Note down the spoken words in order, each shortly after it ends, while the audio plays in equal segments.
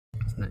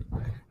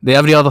The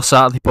Every Other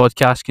Saturday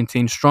podcast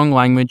contains strong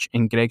language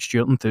and Greg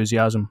Stewart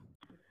enthusiasm.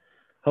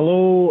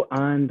 Hello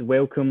and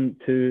welcome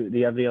to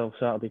the Every Other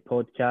Saturday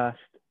podcast,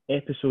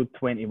 episode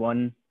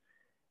 21.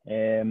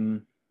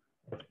 A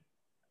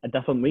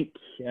different week,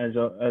 as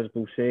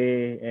we'll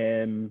say.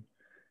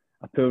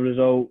 A poor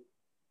result,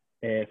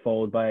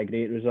 followed by a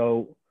great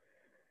result.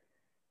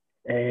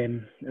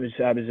 It was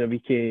a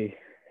week of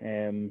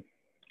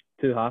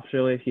two halves,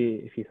 really,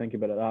 if you think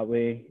about it that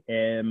way.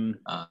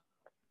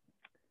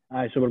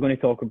 So we're going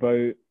to talk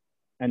about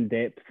in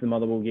depth the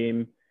Motherwell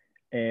game.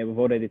 We've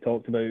already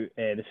talked about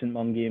the St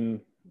Mirren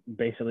game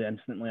basically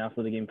instantly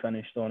after the game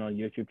finished on our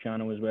YouTube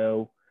channel as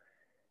well.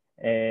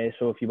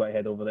 So if you want to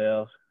head over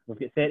there, we've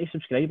got 30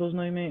 subscribers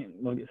now, mate.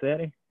 We've got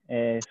 30.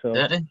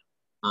 30?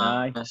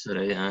 Aye. That's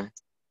alright, aye.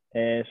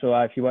 So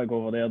if you want to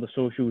go over there, the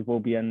socials will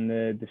be in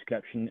the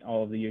description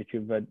of the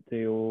YouTube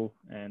video,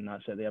 and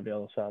that's at the Every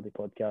Other Saturday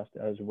podcast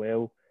as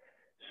well.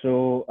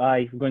 So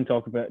we're going to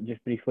talk about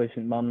just briefly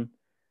St Mirren,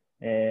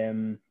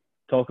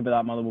 talk about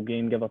that Motherwell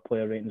game, give our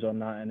player ratings on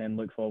that, and then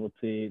look forward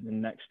to the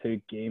next two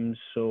games.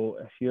 So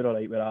if you're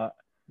alright with that,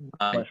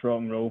 let's rock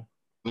and roll.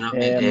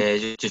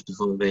 Just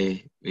before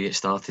we get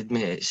started,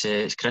 mate,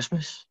 it's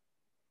Christmas.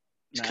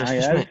 It's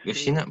Christmas, mate. We've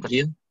seen it, we're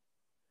here.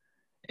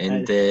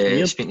 And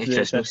speaking of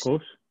Christmas, I'm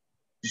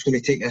just going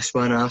to take this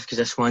one off because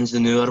this one's the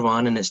newer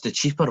one and it's the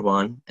cheaper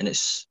one, and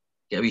it's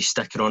got a wee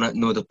sticker on it,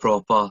 no the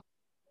proper,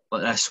 but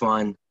this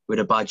one with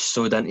a badge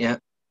sewed into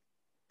it.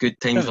 Good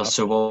times for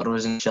Sawar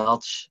was in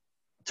charge.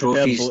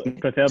 Trophies.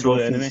 Prefer both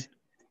anyway.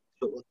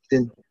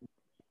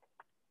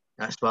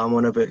 That's what I'm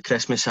on about,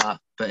 Christmas hat.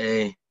 But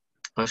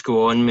let's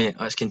go on, mate.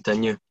 Let's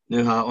continue.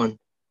 New hat on.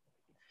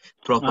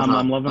 Proper hat.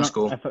 I'm loving let's it.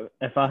 Go.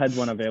 If I had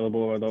one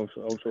available, I'd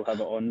also have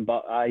it on.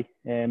 But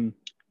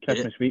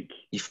Christmas week.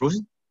 You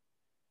frozen?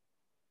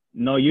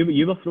 No,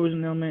 you were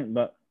frozen there, mate.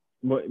 But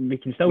we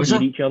can still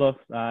hear each other.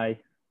 Aye.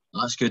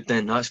 That's good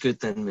then,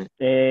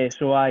 mate.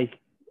 So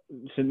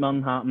St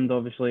Mirren happened,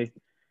 obviously.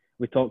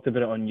 We talked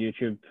about it on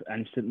YouTube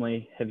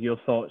instantly. Have your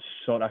thoughts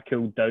sort of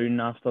cooled down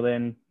after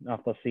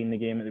seeing the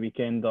game at the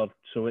weekend, or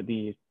so? What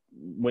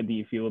do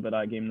you feel about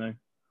that game now?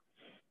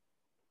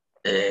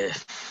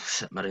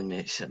 St Mirren,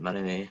 mate. St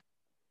Mirren.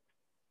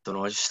 Don't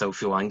know. I just still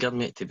feel angered,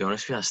 mate. To be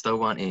honest with you, I still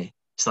want to.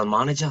 It's their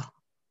manager.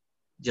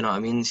 Do you know what I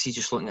mean? See,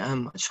 just looking at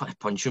him, I just want to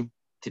punch him.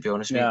 To be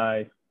honest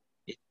with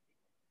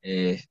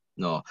you.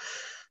 No.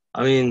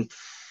 I mean,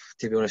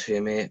 to be honest with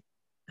you, mate,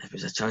 it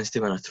was a chance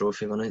to win a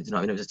trophy, wasn't it? Do you know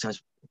what I mean? It was a chance.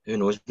 Who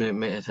knows, mate?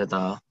 Might have had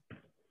a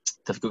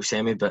difficult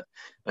semi, but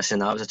listen,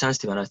 that was a chance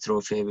to win a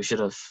trophy. We should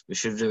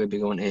really be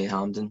going to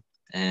Hampden.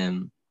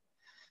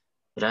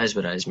 But it is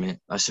what it is, mate.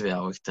 That's the way I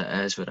looked at it.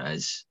 It is what it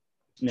is.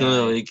 It's not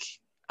the league.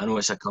 I know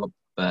it's a cup,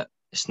 but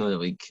it's not the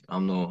league.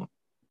 I'm not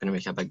going to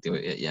make a big deal out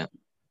of it yet.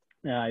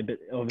 Yeah, but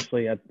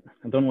obviously I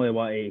don't really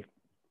want to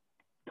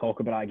talk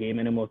about that game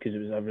anymore because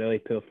it was a really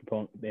poor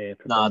performance.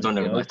 No, I don't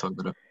really want to talk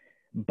about it.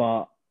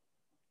 But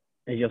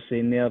as you're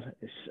saying there,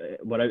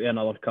 we're out in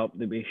another cup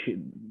that we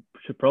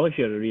should probably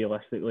have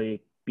realistically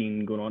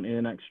been going on to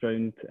the next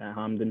round at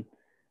Hampden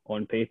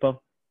on paper.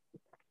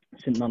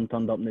 St Mirren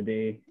turned up in the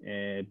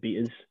day,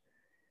 beat us.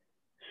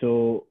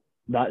 So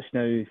that's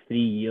now 3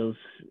 years.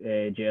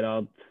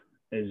 Gerrard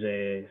has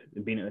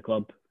been at the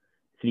club,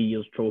 3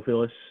 years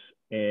trophyless.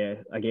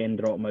 Again,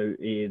 brought him out of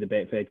the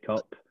Betfred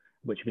Cup,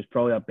 which was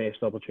probably our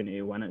best opportunity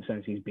to win it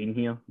since he's been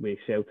here, with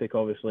Celtic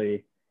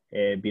obviously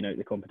being out of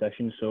the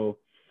competition. So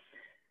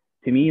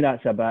to me,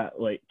 that's a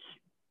bit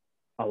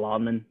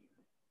alarming,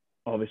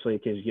 obviously,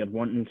 because you're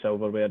wanting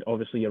silverware.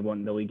 Obviously, you're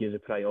wanting the league as a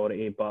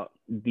priority, but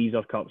these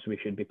are cups we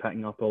should be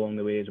picking up along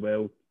the way as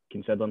well,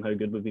 considering how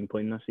good we've been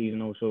playing this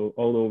season. Also,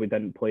 although we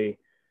didn't play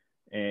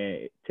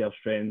to our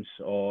strengths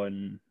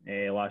on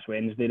last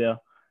Wednesday there,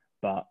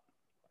 but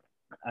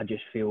I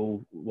just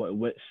feel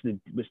what's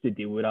the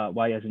deal with that?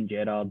 Why hasn't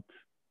Gerrard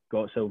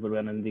got silverware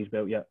under his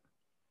belt yet?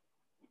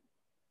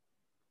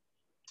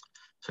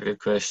 It's a good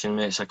question,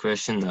 mate. It's a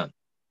question that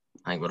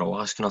I think we're all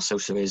asking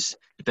ourselves. The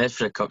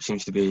Betfred Cup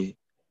seems to be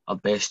our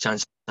best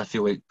chance, I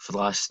feel like, for the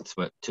last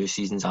 2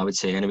 seasons, I would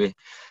say, anyway.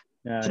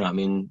 Do you know what I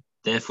mean?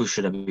 Definitely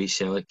should have beat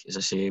Celtic, as I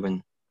say,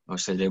 when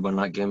obviously they won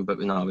that game, but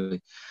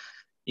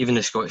even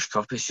the Scottish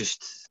Cup, it's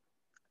just,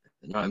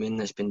 you know what I mean?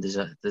 It's been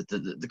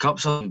the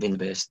cups haven't been the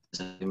best.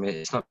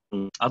 It's not.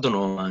 I don't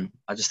know, man.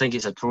 I just think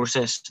it's a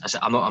process.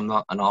 I'm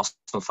not an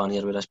Arsenal fan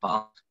here with this,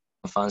 but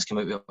fans come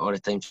out with it all the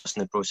time, just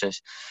in the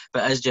process.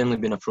 But it has generally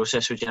been a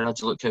process with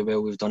Gerrard. Look how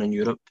well we've done in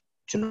Europe.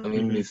 Do you know what I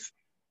mean? Mm-hmm. We've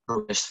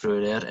progressed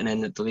through there, and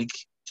then at the league, do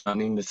you know what I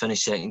mean? We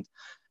finished second.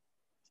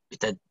 We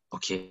did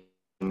okay.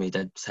 We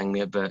did thing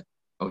mate, but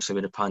obviously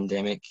with the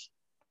pandemic,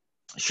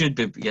 it should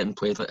be getting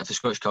played. Like if the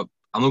Scottish Cup,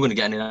 I'm not going to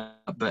get into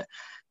that, but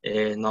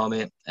no,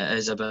 mate, it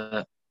is a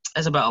bit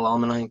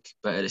alarming, I think.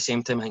 But at the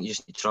same time, I think you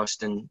just need to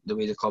trust in the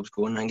way the club's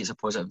going. I think it's a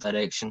positive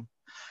direction,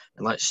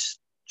 and let's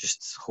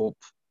just hope.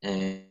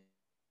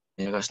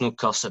 There's no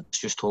curse. It's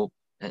just hope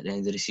at the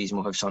end of the season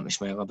we'll have something to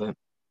smile about.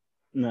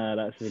 Nah,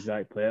 that's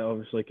exactly it.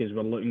 Obviously, because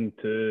we're looking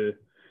to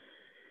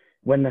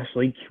win this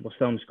league. We're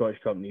still in the Scottish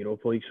Cup and the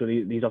Europa League, so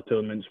these are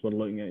tournaments we're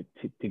looking at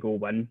to go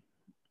win.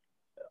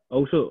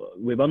 Also,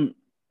 we weren't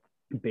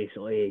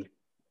basically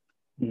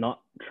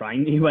not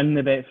trying to win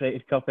the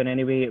Betfred Cup in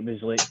any way. It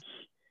was like,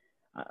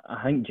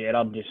 I think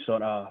Gerrard just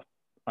sort of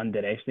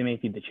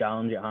underestimated the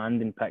challenge at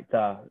hand and picked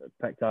a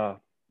I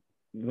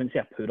wouldn't say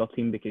a poorer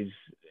team, because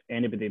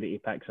anybody that he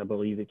picks, I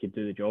believe they could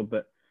do the job.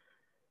 But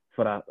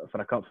for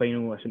a cup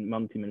final, a St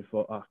Mirren team in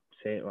form, a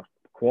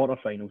quarter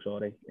final,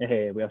 sorry,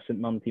 we are St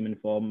Mirren team in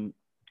form.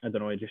 I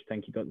don't know. I just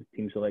think he got the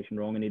team selection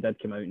wrong, and he did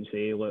come out and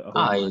say, "Look,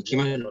 he came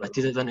out and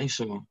admitted it, didn't he?"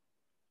 So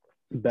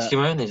he came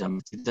out and he's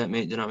admitted it,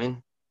 mate. Do you know what I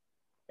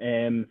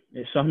mean?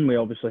 It's something we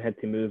obviously had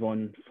to move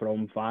on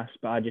from fast,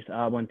 but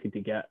I wanted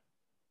to get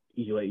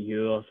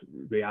your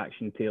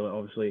reaction to it.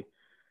 Obviously,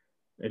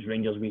 as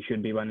Rangers, we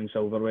should be winning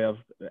silverware.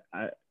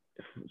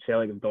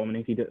 Celtic have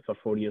dominated it for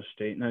 4 years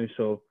straight now,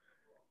 so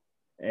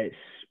it's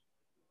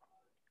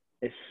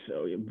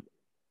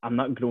I'm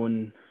not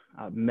growing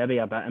maybe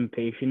a bit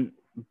impatient,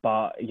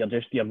 but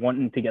you're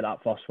wanting to get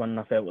that first one.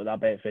 I felt like that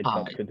Betfred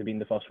Cup could have been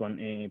the first one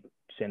to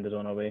send us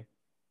on our way.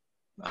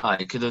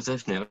 It could have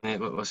definitely.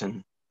 But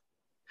listen,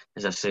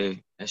 as I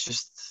say, it's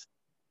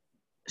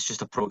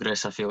just a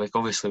progress. I feel like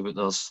obviously, but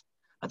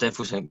I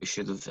definitely think we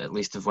should have at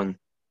least have won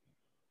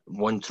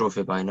one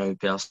trophy by now.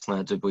 Personally,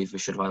 I do believe we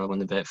should have either won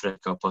the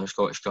Betfred Cup or the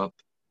Scottish Cup.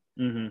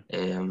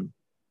 Mm-hmm.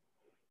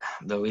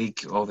 The league,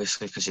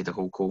 obviously, because of the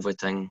whole COVID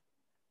thing,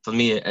 for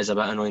me it is a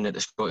bit annoying that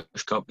the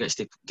Scottish Cup gets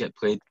to get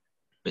played,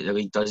 but the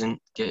league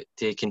doesn't get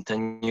to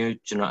continue. Do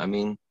you know what I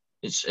mean?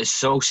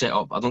 It's all set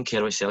up. I don't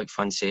care what Celtic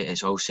fans say.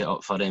 It's all set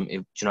up for them. Do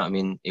you know what I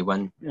mean? They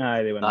win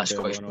They win that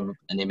Scottish Cup,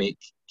 and they make.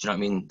 Do you know what I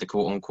mean? The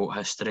quote unquote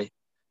history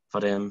for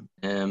them.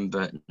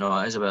 But no,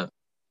 it is a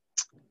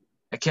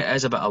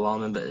bit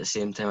alarming. But at the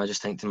same time, I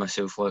just think to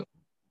myself, look,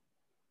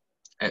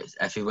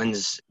 if he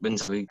wins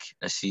the league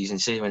this season,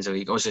 say he wins the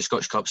league, also the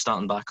Scottish Cup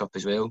starting back up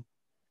as well.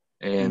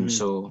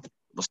 So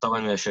we're still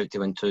in with a shout to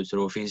win 2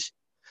 trophies.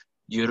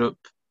 Europe,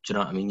 do you know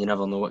what I mean? You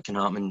never know what can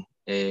happen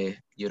in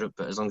Europe,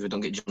 but as long as we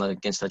don't get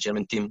against a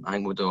German team, I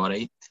think we'll do all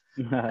right.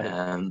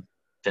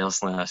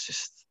 Personally, that's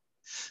just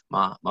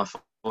my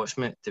thoughts,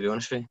 mate, to be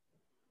honest with you.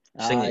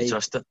 Just think you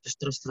trust it. Just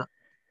trust it.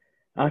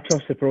 I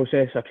trust the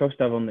process. I trust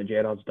everything that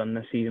Gerrard's done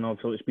this season.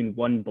 Obviously, it's been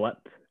one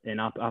blip,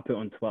 and I put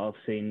on Twitter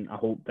saying, I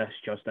hope this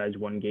just is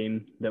one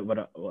game that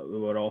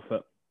we're off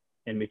it,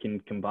 and we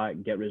can come back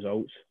and get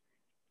results,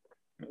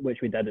 which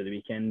we did at the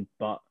weekend.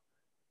 But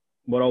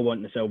we're all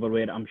wanting the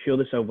silverware. I'm sure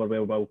the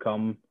silverware will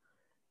come.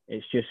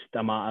 It's just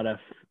a matter of,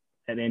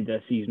 at the end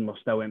of the season, we're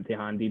still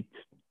empty-handed.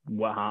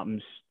 What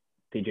happens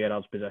to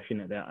Gerrard's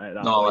position at that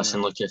no, point?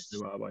 Listen, look, if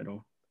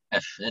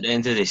at the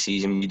end of the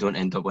season we don't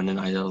end up winning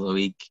either of the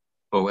league,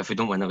 well, if we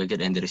don't win the league at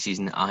the end of the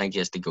season, I think he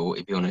has to go,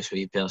 to be honest with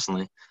you,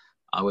 personally.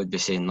 I would be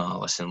saying, no,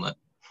 listen, look,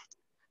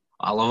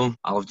 I love him.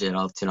 I love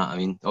Gerrard, do you know what I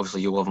mean?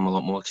 Obviously, you love him a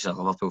lot more because I'm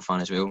a Liverpool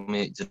fan as well,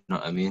 mate, do you know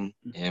what I mean?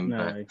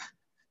 But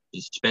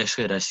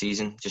especially this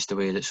season, just the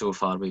way that so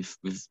far we've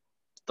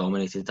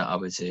dominated that, I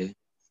would say.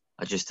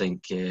 I just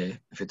think if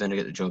we're going to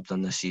get the job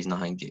done this season, I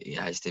think he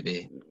has to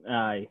be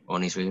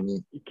on his way,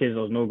 mate. Because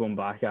there's no going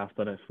back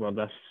after this.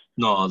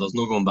 No, there's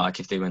no going back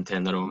if they win 10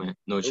 in a row, mate.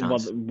 No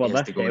chance. We're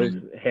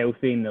this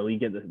healthy in the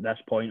league at this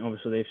point.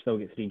 Obviously, they've still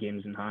got 3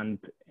 games in hand.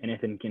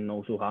 Anything can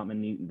also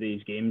happen in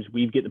these games.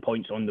 We've got the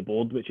points on the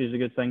board, which is a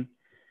good thing.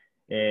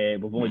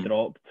 We've only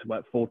dropped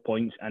 4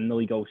 points in the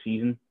league all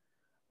season.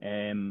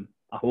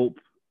 I hope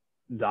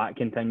that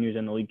continues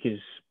in the league because,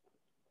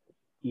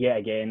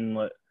 again,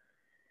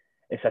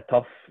 it's a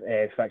tough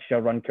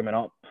fixture run coming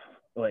up.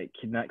 Like,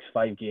 next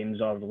 5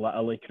 games are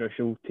literally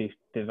crucial to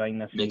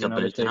find this season, I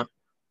would say.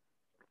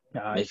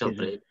 Make or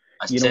break.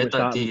 We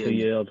started 2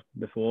 years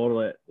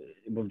before.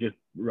 We've just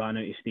ran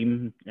out of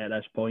steam at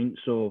this point.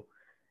 So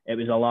it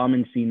was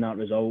alarming seeing that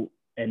result.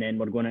 And then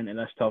we're going into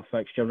this tough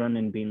fixture run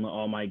and being like,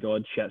 oh my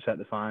God, shit's hit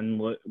the fan.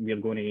 Look, we're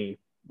going to,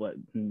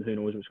 who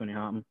knows what's going to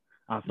happen.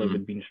 After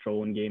we've been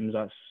strolling games,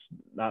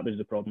 that was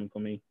the problem for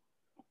me.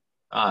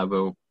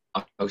 Well,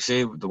 I'll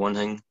say the one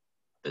thing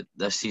that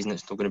this season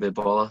it's not going to be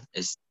a baller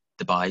is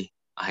Dubai.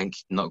 I think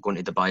not going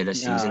to Dubai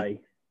this season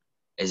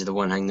is the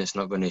one thing that's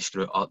not going to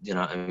screw it up. You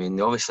know what I mean?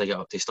 They obviously get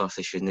up to stuff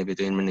they shouldn't be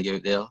doing when they get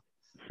out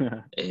there.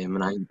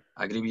 And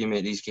I agree with you,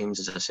 mate. These games,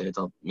 as I said,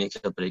 I'll make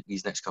it or break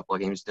these next couple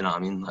of games. Do you know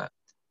what I mean? Like,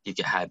 you've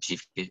got Hibs,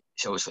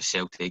 it's obviously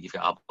Celtic, you've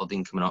got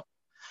Aberdeen coming up.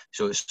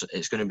 So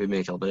it's going to be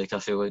make or break, I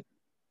feel like.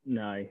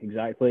 No,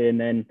 exactly. And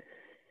then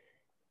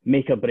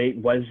make or break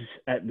was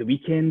at the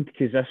weekend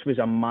because this was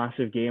a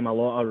massive game. A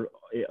lot of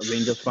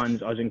Rangers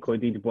fans, us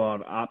included, were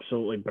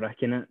absolutely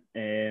bricking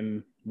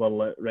it.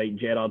 Well, right,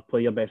 Gerrard,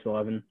 play your best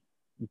 11,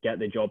 get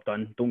the job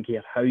done. Don't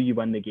care how you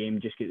win the game,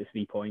 just get the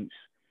 3 points.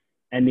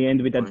 In the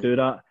end, we did do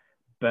that,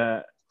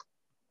 but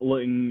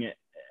looking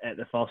at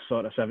the first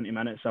sort of 70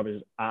 minutes, I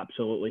was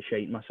absolutely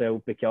shiting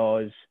myself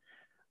because,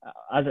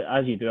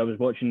 as you do, I was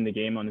watching the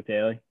game on the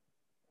telly,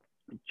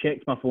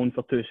 checked my phone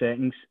for 2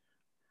 seconds,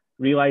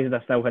 realised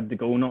I still had the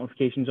goal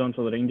notifications on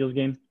for the Rangers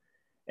game.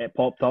 It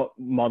popped up,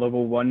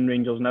 Motherwell 1,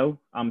 Rangers 0.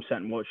 I'm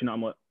sitting watching it,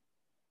 I'm like,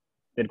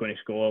 they're going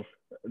to score.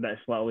 That's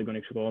literally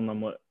going to score, and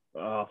I'm like,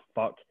 oh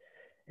fuck.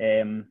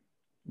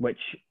 Which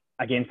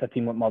against a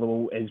team like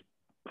Motherwell is,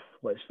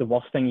 it's the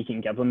worst thing you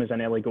can give them is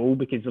an early goal,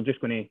 because they're just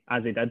going to,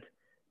 as they did,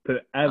 put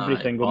every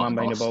single man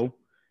behind the ball,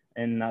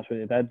 and that's what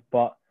they did.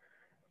 But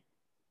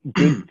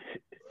good,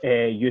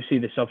 you see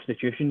the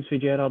substitutions for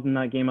Gerrard in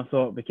that game, I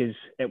thought, because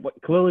it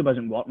clearly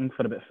wasn't working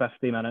for about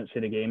 50 minutes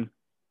of the game.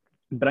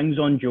 Brings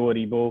on Joe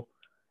Aribo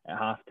at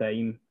half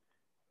time,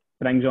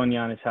 brings on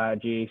Yanis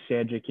Hadji,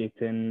 Cedric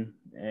Eaton,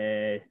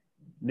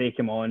 they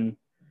come on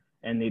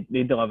and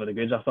they deliver the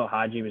goods. I thought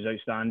Hadji was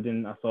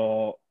outstanding. I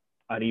thought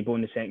Aribo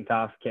in the second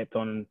half kept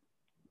on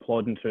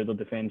plodding through the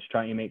defence,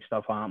 trying to make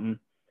stuff happen.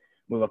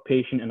 We were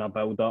patient in our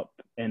build-up,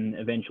 and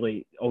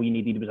eventually all you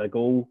needed was a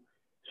goal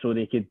so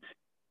they could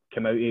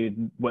come out of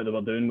what they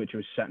were doing, which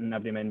was sitting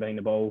every man behind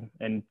the ball,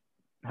 and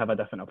have a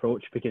different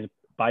approach, because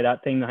by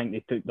that time I think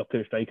they took their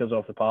two strikers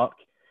off the park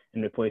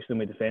and replaced them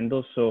with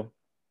defenders. So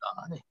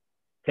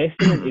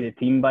testament to the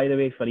team, by the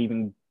way, for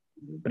even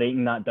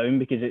breaking that down,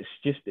 because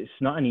it's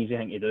not an easy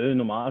thing to do,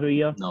 no matter who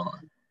you are. No.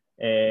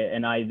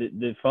 And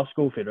the first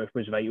goal for Roof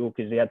was vital,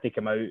 because they had to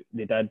come out,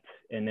 they did,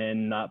 and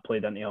then that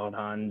played into our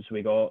hands.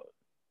 We got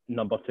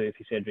number 2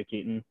 for Cedric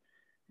Eaton,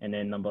 and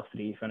then number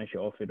 3 finish it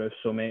off for Roof.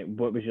 So mate,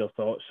 what was your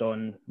thoughts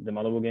on the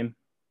Motherwell game?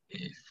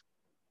 You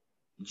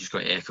just got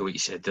to echo what you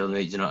said there,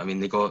 mate. Do you know what I mean?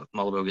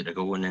 Motherwell got the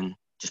goal and then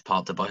just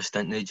parked the bus,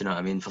 didn't they? Do you know what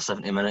I mean? For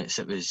 70 minutes,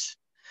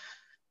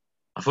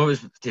 I thought it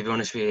was, to be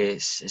honest with you,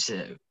 it's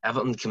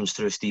Everton comes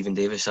through Stephen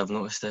Davis. I've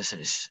noticed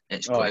this.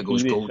 It's got to go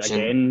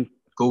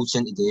goals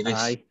into Davis.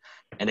 Aye.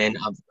 And then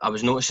I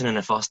was noticing in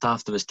the first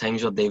half there was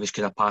times where Davis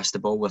could have passed the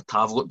ball, where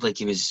Tav looked like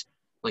he was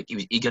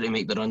eager to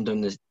make the run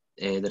down the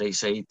right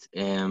side.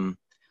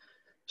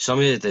 Some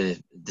of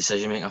the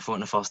decision making I thought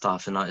in the first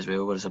half and that as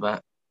well was a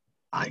bit.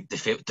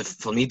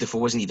 For me, Defoe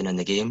wasn't even in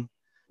the game.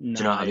 Do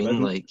you know what I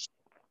mean? Like,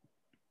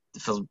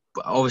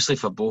 obviously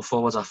for both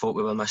forwards, I thought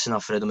we were missing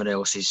Alfredo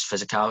Morelos's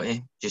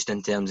physicality, just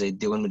in terms of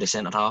dealing with the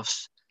centre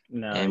halves.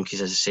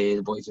 Because as I say,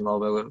 the boy from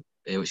Motherwell,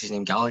 what's his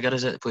name, Gallagher,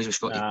 is it? Plays with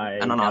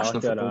Scotland, international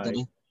football, didn't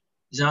he?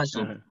 He's an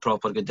actual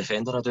proper good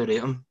defender. I do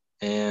rate him.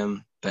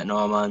 But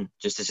no, man,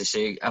 just as I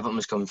say, Everton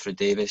was coming through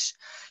Davis,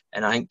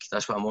 and I think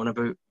that's what I'm on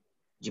about.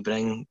 You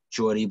bring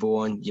Joe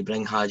Aribo on, you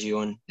bring Hadji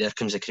on, there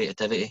comes the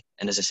creativity.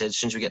 And as I said, as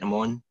soon as we get them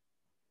on,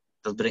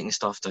 they're breaking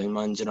stuff down,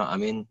 man. Do you know what I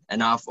mean?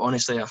 And I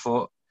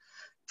thought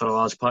for a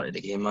large part of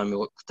the game, man, we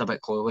looked a bit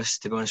clueless,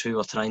 to be honest. We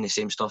were trying the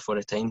same stuff all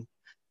the time.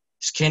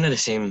 It's kind of the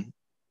same.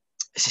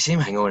 It's the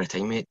same thing all the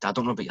time, mate. I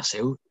don't know about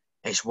yourself.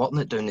 It's working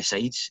it down the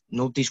sides.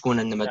 Nobody's going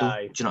in the middle.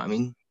 Aye. Do you know what I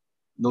mean?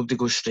 Nobody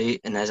goes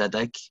straight and has a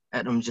dig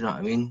at them. Do you know what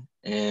I mean?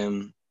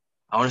 I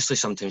honestly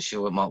sometimes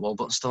feel like Mark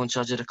Walbert's still in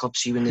charge of the club.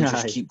 See, when they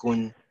just keep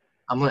going,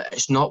 I'm like,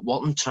 it's not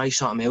working, try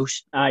something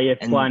else. If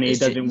plan A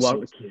doesn't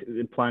work,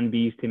 plan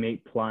B is to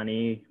make plan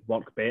A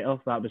work better.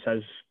 That was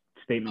his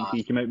statement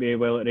he came out with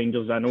well at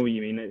Rangers. I know what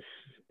you mean.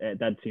 It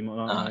did seem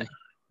like that.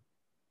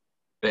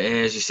 But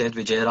as you said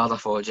with Gerrard, I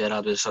thought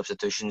Gerrard with the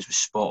substitutions was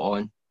spot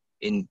on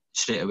in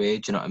straight away.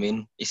 Do you know what I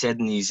mean? He said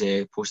in his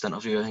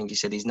post-interview, I think he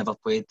said he's never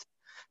played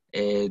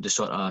the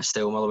sort of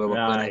style Motherwell were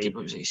playing. I think it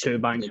was 2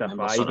 banks of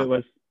 5 it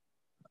was.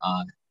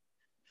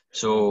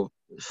 So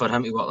for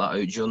him to work that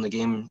out during the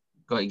game,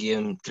 got to give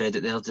him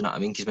credit there. Do you know what I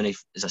mean? Because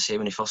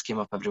when he first came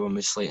up, everyone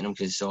was slating him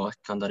because he's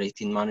under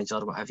 18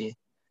 manager, what have you.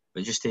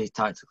 But just to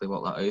tactically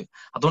work that out.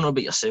 I don't know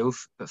about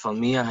yourself, but for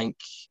me, I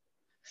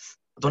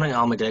don't think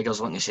Al McGregor's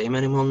looking the same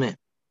anymore, mate.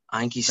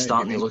 I think he's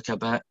starting to look a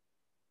bit.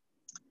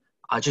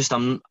 I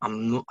don't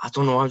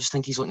know. I just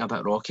think he's looking a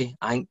bit rocky.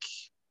 I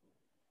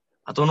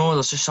don't know.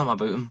 There's just something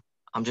about him.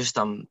 I'm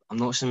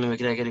noticing with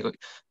McGregor.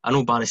 I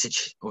know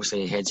Barisic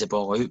obviously heads the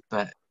ball out,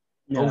 but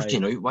why is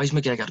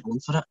McGregor going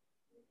for it?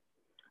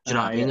 Do you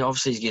know what I mean?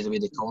 Obviously, he's getting away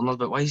the corner,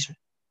 but why is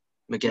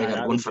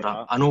McGregor going for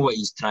that? I know what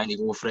he's trying to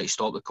go for it to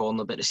stop the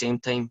corner, but at the same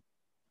time,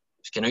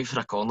 he's going out for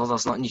a corner.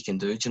 There's nothing you can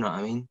do. Do you know what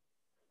I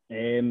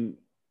mean?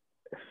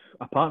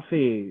 Apart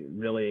from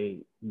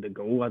really the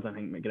goal, I don't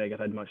think McGregor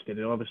had much to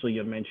do. Obviously,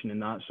 you're mentioning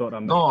that sort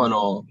of.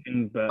 No.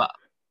 But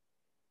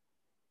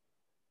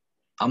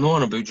I'm not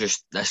on about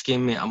just this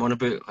game, mate. I'm on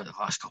about the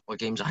last couple of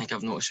games. I think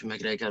I've noticed with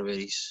McGregor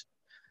where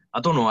I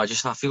don't know. I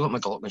feel like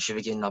McLaughlin should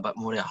be getting a bit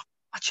more of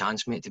a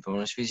chance, mate. To be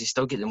honest with you, he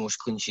still get the most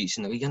clean sheets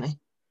in the league, isn't he?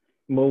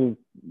 Well,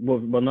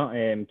 we're not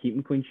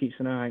keeping clean sheets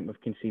now. I think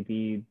we've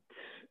conceded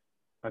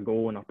a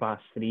goal in our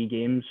past 3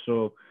 games,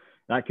 so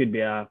that could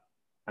be an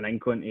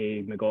inkling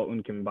to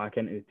McLaughlin coming back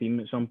into the team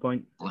at some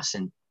point.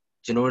 Listen, do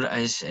you know what it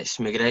is? It's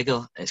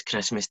McGregor. It's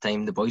Christmas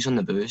time. The boys on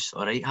the booze.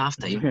 All right, half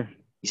time.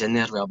 He's in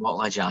there with a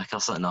bottle of Jack or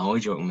something. I'm only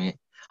joking, mate.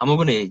 I'm not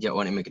going to get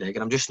on to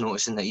McGregor. I'm just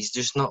noticing that he's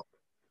just not.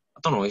 I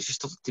don't know. He's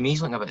just, to me,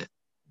 he's looking a bit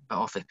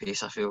off the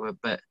pace, I feel.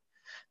 But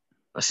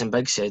listen,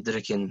 Big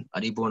Cedric and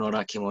Aribo and all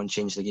that came on,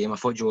 changed the game. I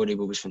thought Joe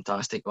Aribo was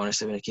fantastic,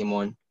 honestly, when he came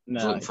on. He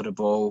was looking for the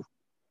ball.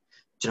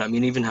 Do you know what I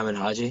mean? Even him and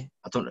Hadji.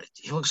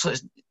 He looks like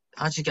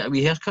Hadji got a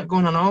wee haircut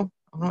going and all.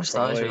 I've noticed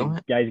that as well,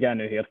 mate. Guy's got a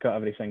new haircut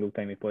every single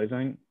time he plays, I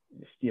think.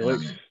 He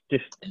looks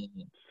just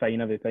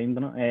fine every time,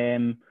 doesn't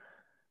it?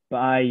 But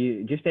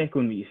I just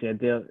echoing what you said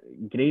there.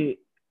 Great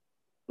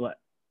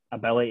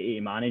ability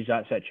to manage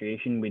that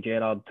situation with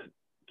Gerrard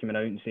coming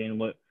out and saying,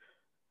 look,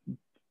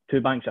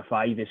 two banks of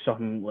five is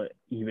something like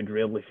you would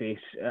rarely face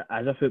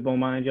as a football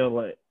manager.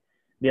 Like,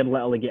 they're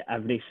literally get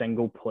every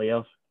single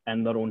player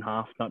in their own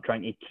half, not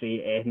trying to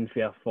create anything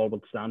for a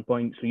forward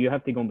standpoint. So you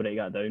have to go and break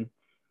that down.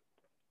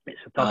 It's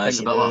a tough thing It's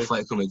to a bit do. like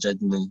Atletico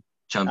Madrid in the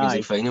Champions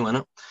League final,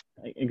 isn't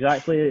it?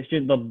 Exactly. It's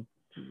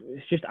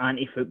just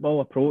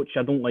anti-football approach.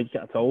 I don't like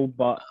it at all.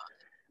 But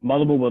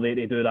Motherwell were there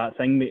to do that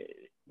thing.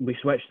 We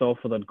switched off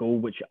for their goal,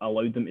 which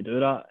allowed them to do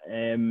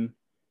that.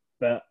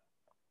 But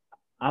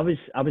I was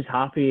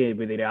happy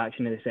with the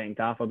reaction in the second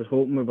half. I was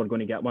hoping we were going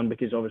to get one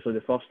because obviously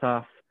the first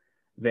half,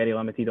 very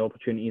limited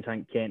opportunities. I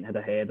think Kent had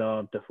a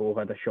header, Defoe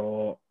had a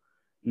shot,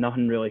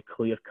 nothing really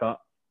clear cut.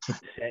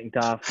 Second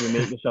half, we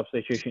make the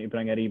substitution to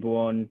bring Aribo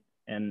on,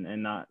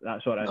 and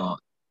that sort of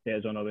set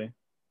us on our way.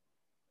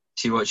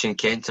 See, watching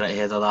Kent try to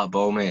header that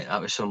ball, mate,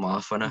 that was some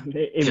laugh, wasn't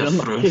it? He was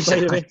unlucky, by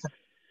the way.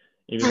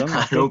 He was unlucky.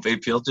 I know,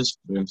 but Pure just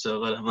threw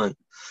himself at it,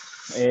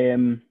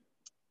 man.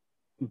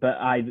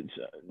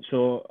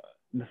 So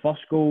the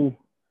first goal,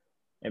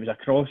 it was a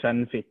cross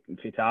in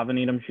for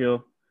Tavernier, I'm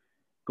sure.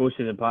 Goes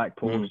to the back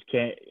post,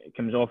 Kent,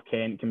 comes off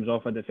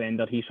a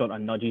defender. He sort of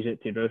nudges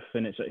it to Roof,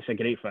 and it's a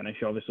great finish.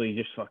 Obviously, he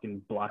just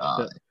fucking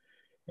blasts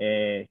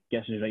it.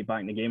 Gets us right back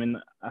in the game. And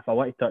if I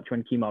want to touch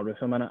on Kemar Roof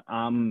a minute,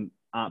 I'm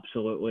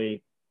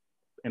absolutely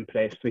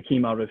impressed with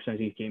Kemar Roof since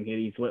he came here.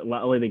 He's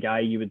literally the guy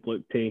you would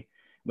look to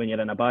when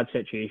you're in a bad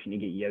situation to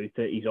get you out of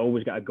it. He's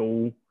always got a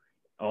goal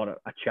or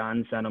a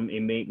chance in him to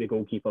make the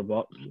goalkeeper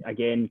work.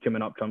 Again,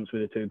 coming up trumps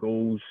with the 2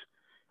 goals.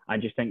 I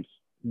just think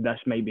this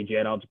might be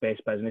Gerrard's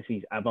best business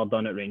he's ever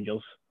done at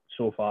Rangers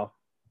so far.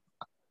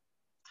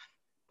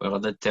 Well, I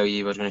did tell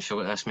you we were going to show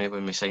it this, mate,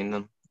 when we signed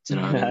him. Do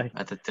you know what I mean?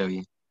 I did tell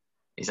you.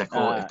 He's a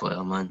quality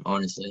player, man,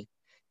 honestly.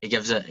 He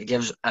gives Everton,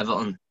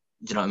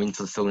 do you know what I mean,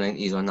 for the full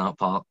 90s on that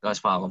park.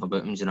 That's what I love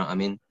about him, do you know what I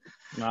mean?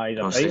 He's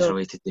honestly, he's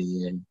related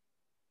to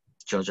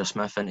Georgia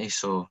Smith, isn't he?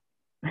 So,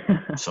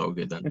 it's all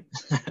good then.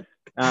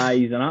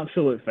 He's an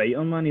absolute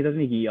fighter, man. He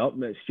doesn't give up.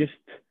 It's just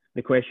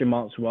the question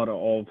marks were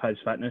of his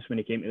fitness when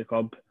he came to the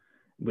club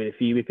with the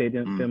fee we paid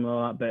him and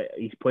all that. But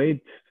he's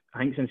played, I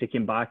think, since he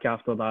came back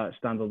after that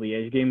Standard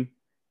Liège game.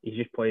 He's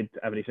just played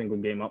every single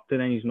game up to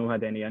then. He's not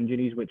had any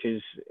injuries, which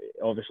is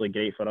obviously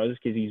great for us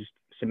because he's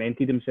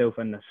cemented himself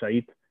in the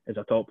side as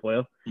a top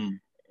player.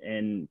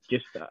 And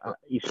just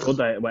he's scored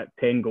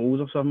 10 goals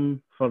or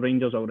something for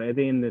Rangers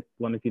already in the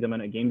limited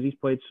amount of games he's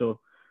played.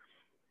 So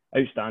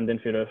outstanding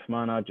for Roof,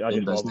 man. I just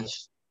love him.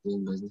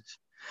 Doing business.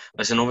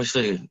 Listen,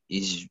 obviously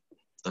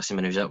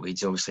when he was at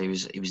Leeds, obviously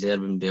he was there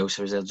when Bielsa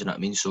was there. Do you know what I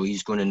mean? So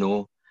he's going to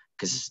know.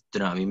 Because, do you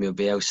know what I mean, with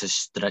Bielsa's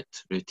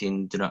strict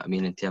routine, do you know what I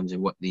mean, in terms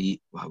of what they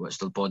eat, what's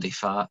their body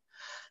fat,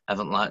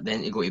 everything like that.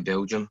 Then to go to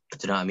Belgium, do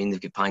you know what I mean,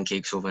 they've got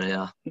pancakes over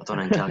there. I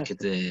don't think I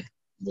could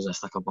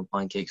resist a couple of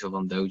pancakes over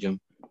in Belgium.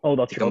 Oh,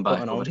 to come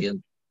back over here.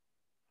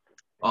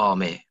 Oh,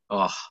 mate,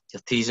 you're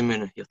teasing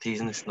me, you're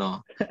teasing us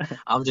now.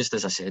 I'm just,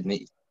 as I said,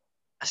 mate,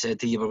 I said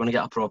to you, we're going to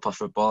get a proper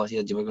footballer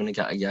here. You were going to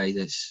get a guy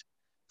that's,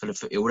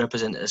 he'll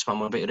represent this one,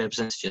 but he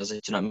represents Jersey.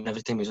 Do you know what I mean?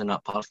 Every time he's in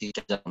that park, he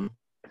gets it.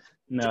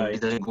 No, he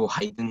doesn't go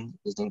hiding,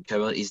 he doesn't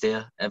cower, he's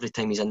there every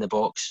time he's in the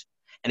box.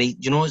 And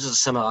there's a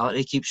similarity,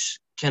 he keeps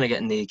kind of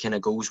getting the kind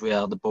of goals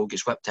where the ball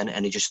gets whipped in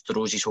and he just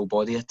throws his whole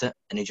body at it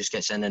and he just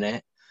gets in the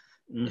net.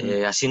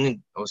 I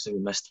seen, obviously we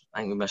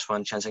missed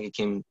one chance. I think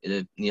he came to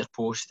the near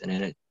post and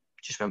then it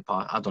just went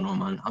past. I don't know,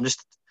 man.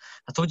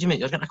 I told you, mate,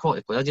 you're getting a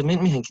quality player. You're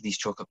making me think of these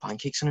chocolate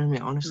pancakes in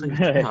mate, honestly. You're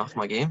taking half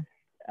my game.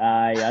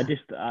 I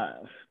just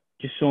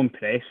so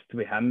impressed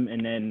with him.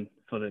 And then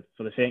for the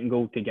second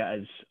goal to get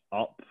us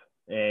up,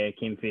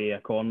 came for a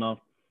corner.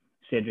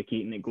 Cedric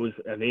Eaton, it goes,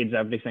 evades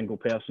every single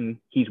person.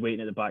 He's waiting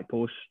at the back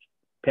post.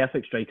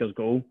 Perfect striker's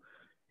goal.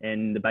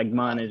 And the big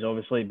man has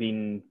obviously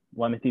been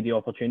limited the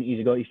opportunities.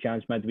 He got his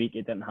chance midweek,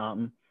 it didn't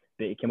happen.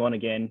 But he came on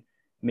again,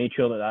 made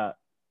sure that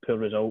poor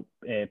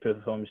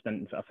performance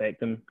didn't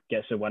affect him,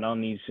 gets the winner,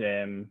 and he's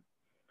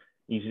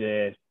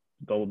the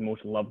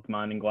most loved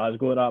man in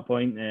Glasgow at that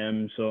point.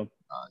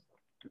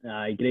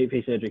 Great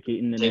for Cedric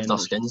Eaton. Saved our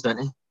skins,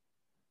 didn't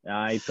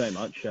he? Pretty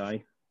much,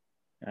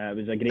 it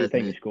was a great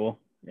thing to score.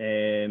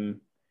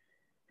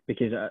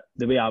 Because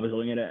the way I was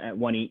looking at it, at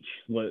one each,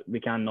 look, we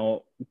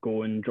cannot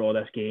go and draw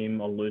this game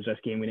or lose this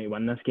game. We need to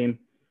win this game.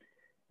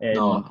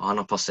 No,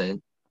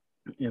 100%.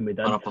 And we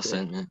did.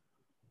 100%,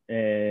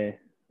 yeah.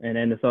 And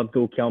then the third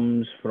goal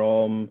comes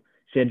from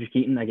Cedric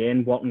Eaton,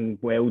 again, working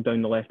well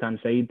down the left-hand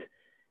side,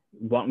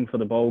 working for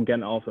the ball,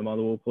 getting it off the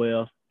Motherwell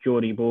player.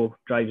 Joe Aribo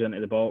drives into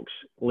the box,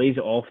 lays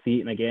it off to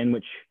Eaton again,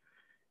 which,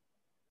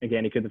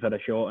 again, he could have had a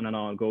shot and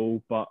another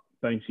goal, but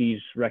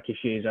bounces,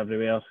 ricochets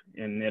everywhere,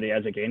 and there he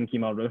is again,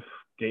 Kemar Roof.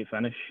 Great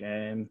finish,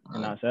 and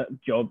that's it.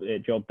 Job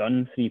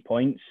done. 3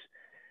 points.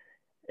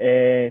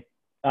 So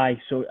I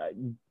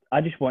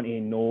just want to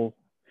know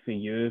for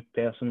you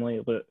personally,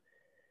 look,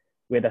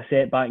 we had a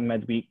setback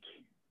midweek.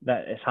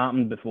 That it's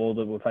happened before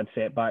that we've had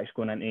setbacks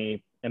going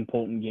into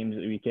important games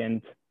at the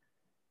weekend.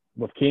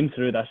 We've came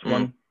through this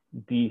one.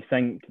 do you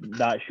think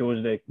that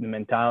shows the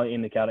mentality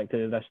and the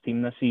character of this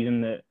team this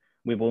season, that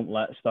we won't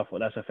let stuff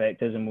like this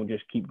affect us and we'll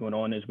just keep going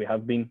on as we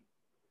have been?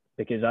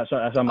 Because that's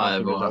a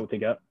massive result to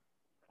get.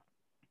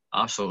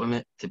 Absolutely,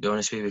 mate, to be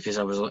honest with you, because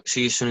I was like,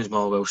 see, as soon as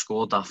Motherwell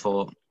scored, I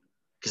thought,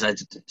 because I'd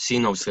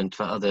seen obviously on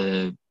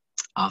Twitter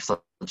after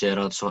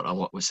Gerrard sort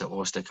of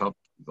lost the cup,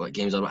 like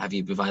games or what have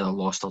you, we've either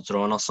lost or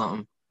drawn or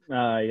something.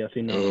 I've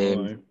seen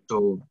that.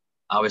 So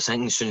I was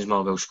thinking as soon as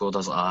Motherwell scored, I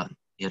was like,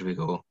 here we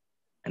go.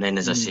 And then,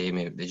 as I say,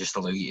 mate, they just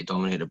allow you to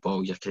dominate the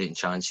ball. You're creating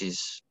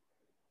chances.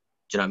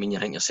 Do you know what I mean? You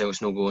think yourself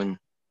it's not going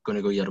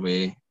to go your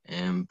way.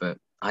 But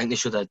I think they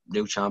showed a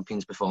real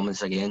champions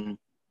performance again.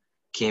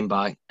 Came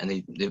back, and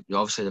they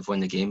obviously they've won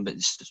the game, but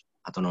it's just,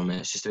 I don't know,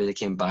 mate. It's just the way they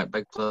came back.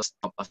 Big players,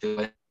 I feel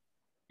like.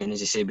 And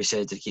as I say, he's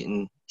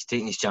taking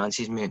his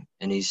chances, mate.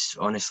 And he's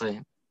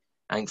honestly,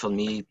 I think for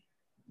me,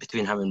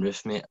 between him and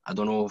Ruth, mate, I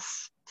don't know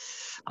if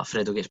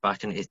Alfredo gets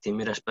back into his team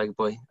with this big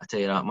boy. I tell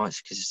you that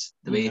much, because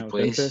the way he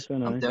plays,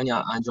 I'm telling you,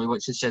 I enjoy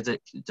watching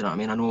Cedric. Do you know what I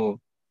mean? I know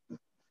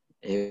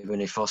when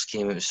he first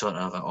came, it was sort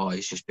of like, oh,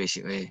 he's just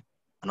basically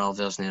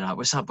another version of that.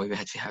 What's that boy we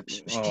had for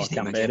Hibs?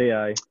 Canberry,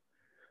 aye.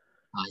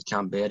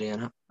 Canberry,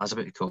 innit? I was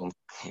about to call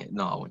him.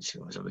 No, I wouldn't say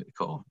I was about to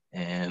call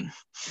him.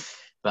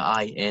 But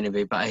aye,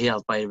 anyway. But I hear,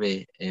 by the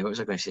way, what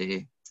was I going to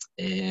say?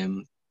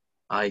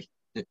 Aye,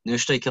 new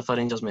striker for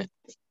Rangers, mate.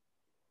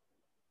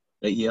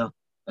 Right here.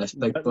 This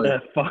big boy. What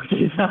the fuck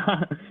is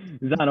that?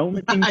 Is that an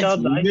ultimate team card,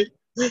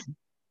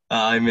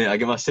 aye, mate, I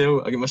get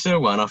myself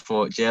one. I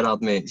thought,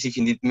 Gerrard, mate, see if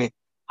you need me,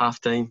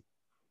 half time.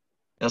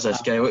 There's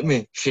this guy, look at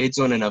me, shades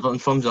on and everything,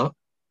 thumbs up.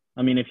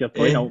 I mean, if you're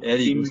playing ultimate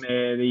team,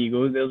 there you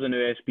go. There's a new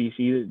SBC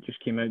that just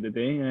came out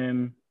today.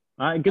 Good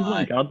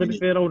looking card, to be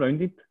fair, all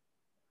rounded.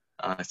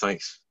 Aye,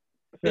 thanks.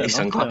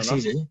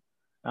 Sunglasses, eh?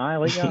 Aye, I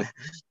like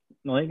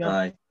that.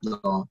 Aye,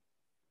 no,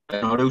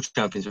 real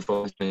champions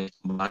before we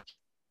come back.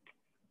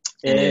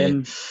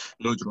 No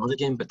draws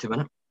again, but to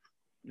win it.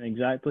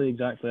 Exactly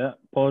that.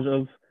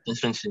 Positive.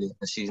 Difference in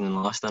the season and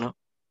last, innit?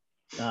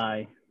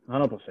 Aye,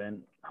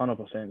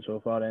 100% so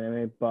far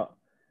anyway. But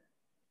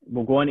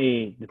we'll go on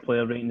to the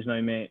player ratings now,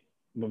 mate.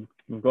 We've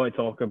got to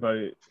talk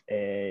about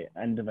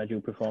individual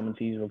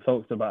performances. We've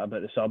talked about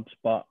the subs,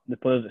 but the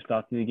players that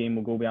started the game,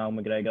 we'll go with Al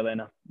McGregor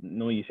then. I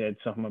know you said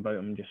something about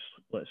him just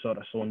sort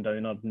of slowing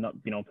down or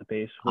not being off the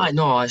pace.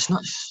 No, it's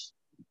not.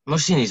 I'm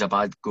not saying he's a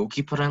bad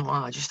goalkeeper or anything.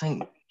 I just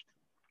think,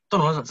 don't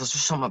know, there's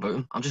just something about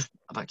him. I'm just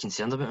a bit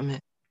concerned about him, mate.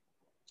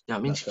 You know what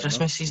I mean? It's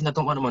Christmas season, I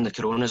don't want him on the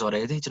coronas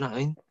already, do you know what I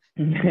mean?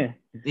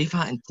 Leave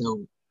that until,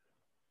 do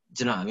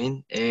you know what I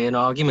mean?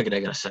 No, I'll give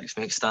McGregor a 6,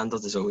 mate.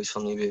 Standard as always for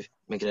me with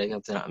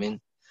McGregor, do you know what I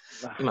mean?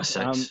 Give him a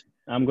 6.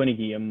 I'm going to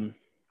give him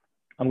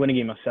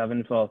a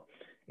 7 for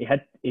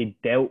he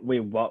dealt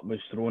with what was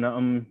thrown at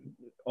him,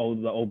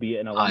 albeit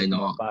in a limited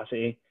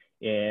capacity.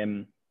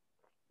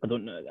 I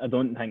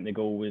don't think the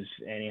goal was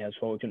any of his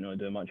fault. Didn't really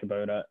do much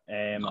about it.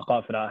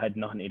 Apart from that, I had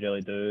nothing to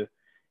really do.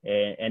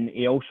 And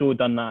he also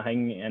done that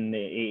thing in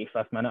the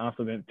 85th minute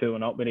after we went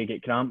 2-1 up, where he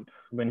get cramped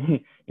when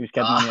he was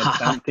kidding on the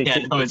attempt to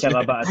kill a bit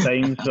of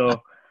time.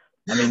 So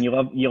I mean, you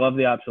love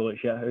the absolute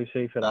shit house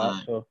for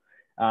that. So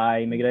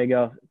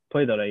McGregor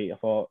played alright, I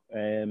thought.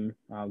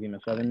 I'll give him a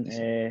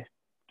 7.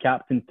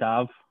 Captain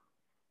Tav.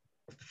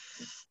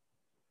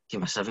 Give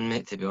him a 7,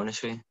 mate, to be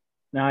honest with you.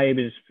 Nah, he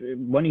was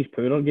one of his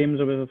poorer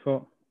games, I would have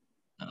thought.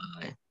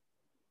 Aye.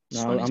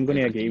 No, I'm going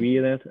to agree with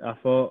you there. I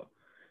thought,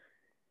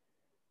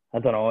 I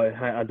don't know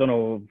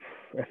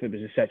if it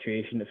was a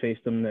situation that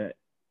faced him that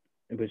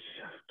it was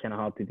kind of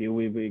hard to deal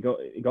with, but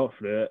he got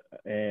through it.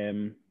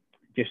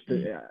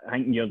 I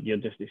think you're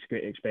just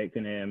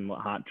expecting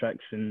hat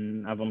tricks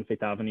and everything for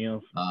Tavernier.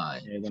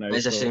 Aye.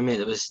 As I say, mate,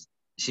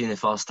 in the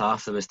first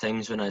half, there was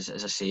times when, as I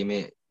say,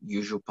 mate,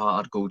 usual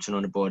part of Goldson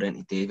on the ball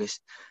into Davis.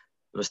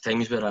 There was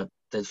times where I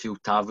did feel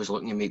Tav was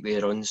looking to make the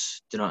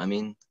runs. Do you know what I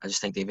mean? I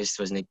just think Davis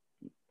wasn't.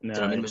 Do you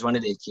know what I mean? It was one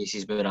of the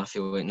cases where I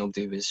feel like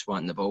nobody was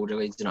wanting the ball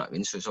really. Do you know what I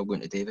mean? So it's all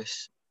going to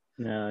Davis.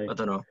 No. I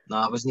don't know.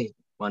 No, it wasn't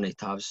one of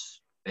Tav's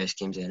best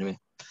games anyway.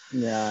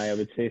 Yeah, I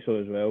would say so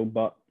as well.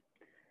 But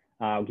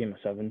I'll give him a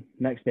 7.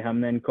 Next to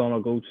him then, Connor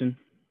Goldson.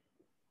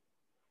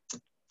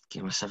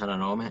 Give him a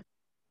 7.5, mate.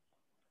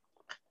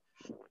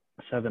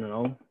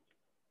 7.5.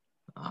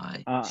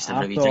 Aye. Just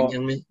having a wee drink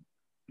in, mate.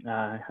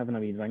 Aye, having a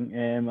wee drink.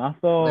 I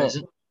thought. What is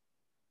it?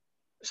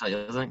 What's that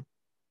your thing?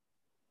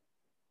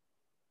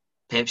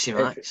 Pepsi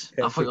Max.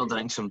 I thought you were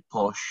drinking some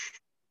posh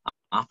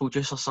apple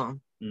juice or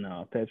something.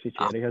 No, Pepsi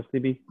Cherry has to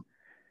be.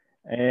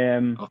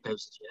 Pepsi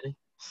Cherry.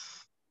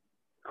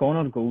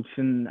 Connor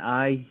Goldson,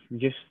 I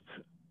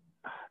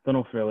don't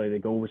know if really the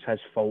goal was his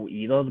fault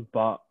either,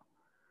 but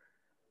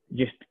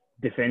just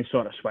defence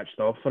sort of switched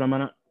off for a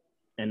minute,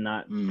 and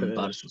that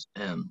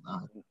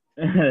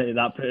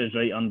that put us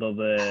right under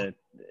the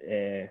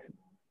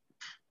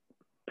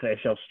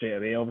pressure straight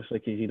away, obviously,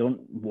 because you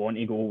don't want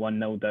to go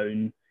 1-0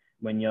 down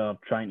when you're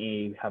trying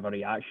to have a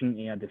reaction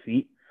to a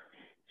defeat.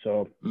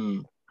 So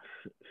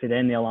for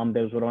then the alarm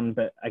bells were on,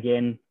 but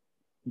again,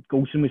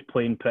 Goldson was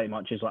playing pretty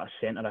much as like a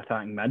centre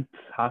attacking mid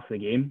half the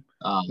game.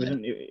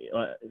 Wasn't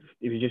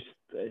he was just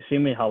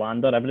same with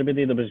Hollander.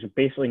 Everybody, there was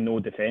basically no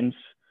defence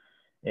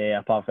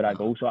apart from that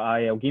goal. So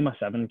I'll give him a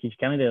 7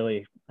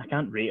 because I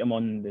can't rate him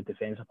on the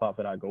defence apart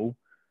from that goal.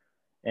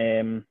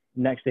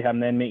 Next to him,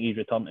 then make his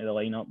return to the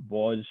lineup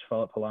was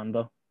Philip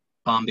Hollander.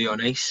 Bambi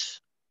on ice.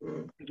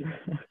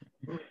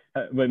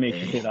 What makes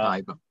you say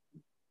that?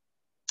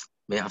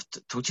 Mate, I've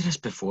told you this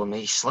before,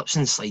 mate. He slips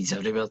and slides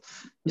everywhere.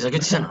 He's a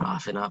good centre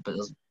half in that, but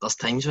there's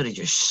times where he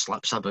just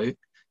slips about. Do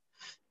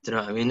you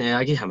know what I mean?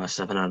 I give him a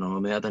 7 or no,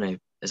 mate. I don't know,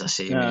 as I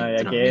say,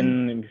 mate.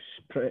 Again, it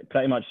was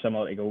pretty much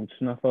similar to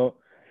Goldson, I thought.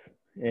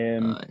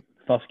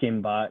 First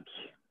game back,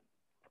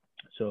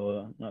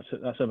 so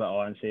that's a bit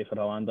all I can say for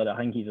Hollander. I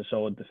think he's a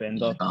solid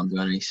defender.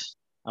 Yeah, nice.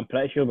 I'm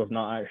pretty sure we've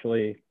not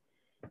actually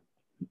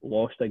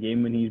lost a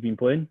game when he's been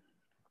playing.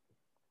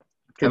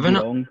 Could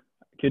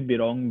be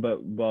wrong, but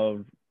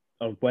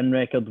our win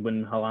record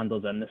when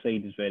Hollander's in the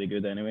side is very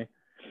good anyway.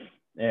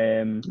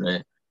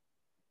 Right.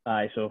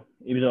 So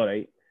he was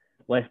alright.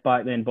 Left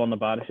back then, Borna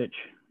Barisic.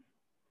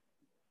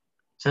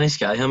 He's a nice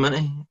guy, isn't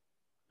he?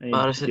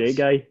 Barisic. Great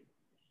guy.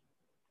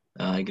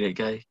 Great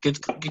guy.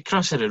 Good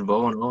crosser of the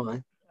ball and all, For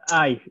me,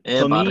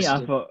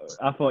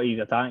 I thought his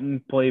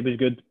attacking play was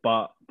good,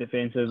 but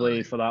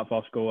defensively for that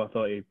first goal, I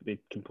thought he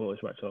completely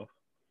switched off.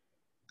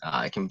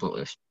 I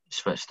completely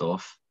switched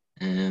off.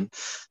 I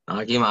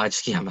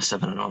just gave him a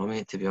 7 and all,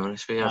 mate, to be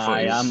honest with you.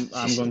 I'm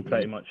going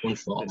pretty much. He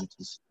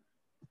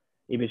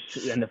was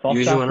in the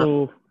first half,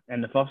 though.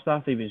 In the first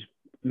half, he was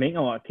making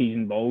a lot of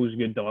teasing balls,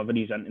 good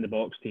deliveries into the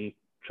box to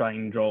try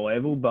and draw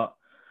level, but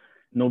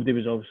nobody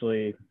was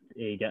obviously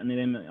getting to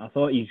him. I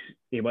thought he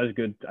was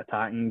good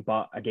attacking,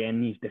 but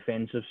again, his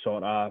defensive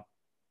sort of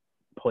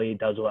play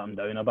does let him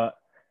down a bit.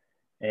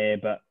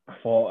 But I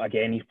thought,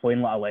 again, he's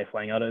playing like a left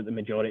winger at the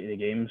majority of the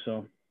game,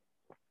 so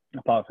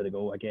apart from the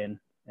goal, again,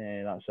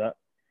 that's it.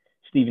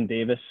 Stephen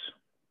Davis.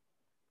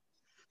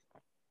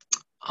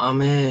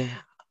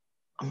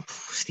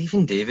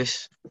 Stephen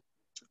Davis.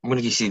 I'm going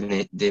to give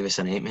Stephen Davis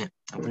an 8, mate.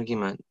 I'm going to give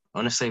him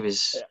honestly, it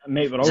was...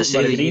 Mate, we're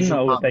agreeing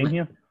all the time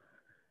here.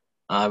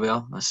 We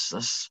are.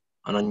 That's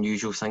an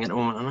unusual thing at the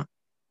moment, isn't it?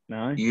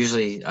 No. I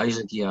usually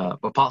give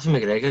but apart from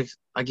McGregor,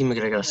 I give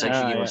McGregor a 6,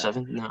 you give him a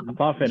 7. No.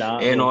 Apart from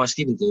that... No,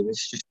 Stephen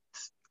Davis just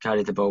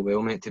carried the ball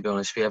well, mate, to be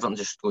honest with you. Everything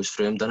just goes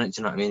through him, doesn't it?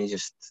 Do you know what I mean?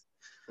 He's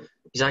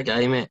that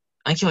guy, mate.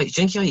 Do you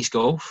think he likes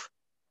golf?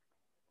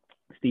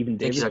 Stephen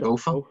Davis. He's a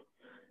golfer? I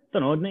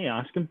don't know, I need to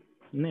ask him.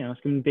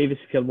 Davis,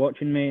 if you're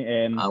watching me,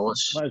 let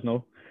us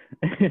know.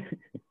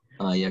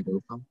 Yeah,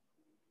 golfer.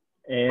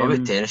 What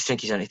about tennis? Do you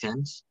think he's into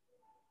tennis?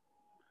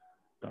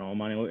 Don't know,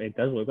 man. It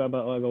does look a bit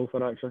like a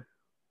golfer, actually.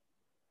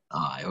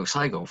 He looks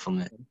like a golfer,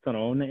 mate. Don't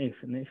know, need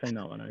to find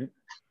that one out.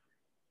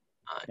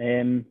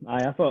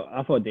 I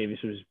thought Davis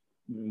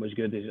was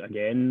good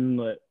again,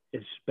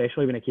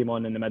 especially when he came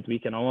on in the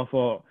midweek and all. I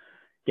thought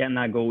getting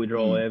that goal to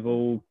draw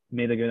level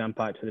made a good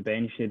impact to the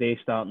bench today,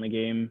 starting the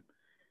game.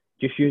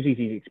 Just uses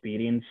his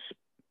experience.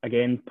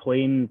 Again,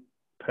 playing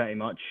pretty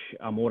much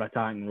a more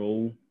attacking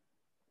role.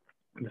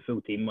 The full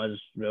team was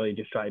really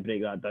just trying to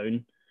break that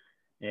down.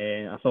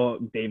 I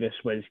thought Davis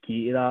was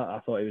key to that.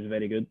 I thought he was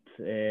very good.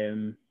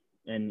 And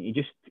he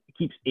just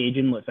keeps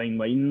aging like fine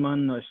wine,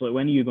 man. It's like,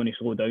 when are you going to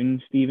slow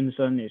down,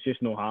 Stevenson? It's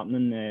just not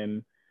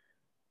happening.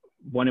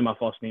 One of my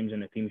first names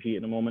in the team sheet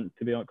at the moment,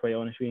 to be quite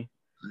honest with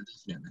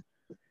you.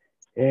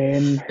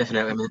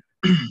 Definitely, mate.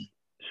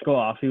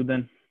 Scott Arfield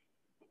then.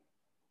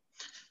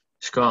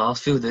 Scott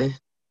Arfield,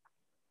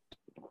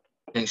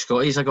 I think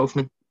Scotty's a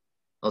golfman.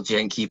 Or do you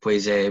think he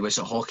plays,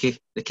 hockey?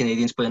 The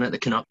Canadians playing at the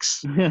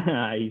Canucks? He's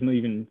not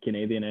even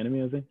Canadian anyway,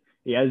 is he?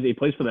 He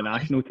plays for the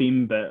national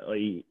team, but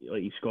he's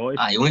Scottish.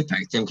 He only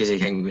picked him because he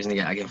wasn't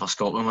getting a game for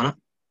Scotland, wasn't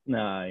it?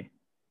 Nah. He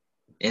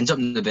ends up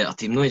in the better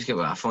team though. He's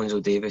got Alfonso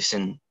Davis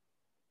and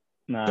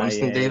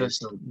Jonathan Davis.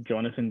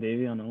 Jonathan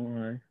Davy, I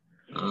know.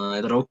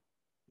 They're all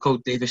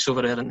called Davis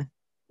over there, aren't they?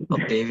 Or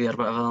Davy or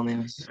whatever their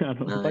name is. I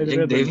don't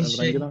know. Davies.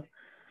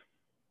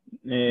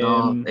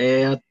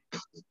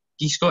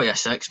 He's got a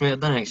 6, mate. I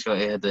don't think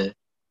Scotty had the...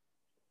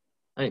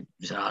 I think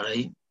he was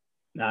alright.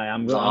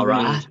 I'm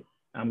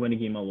going to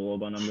give him a lower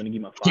one. I'm going to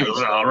give him a 5. He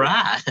was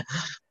alright.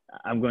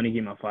 I'm going to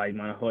give him a 5,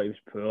 man. I thought he was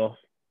poor.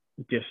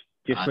 Just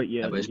what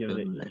you're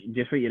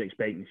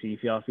expecting to see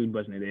if Arfield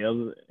wasn't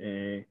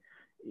there.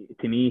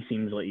 To me, it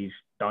seems like he's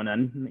done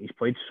in. He's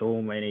played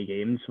so many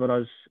games for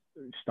us,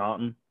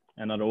 starting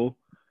in a row.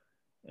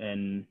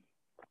 And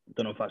I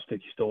don't know if that's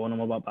took his toll on him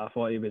a bit, but I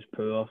thought he was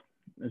poor.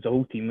 The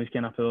whole team was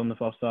kind of poor in the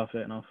first half,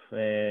 right enough.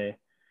 I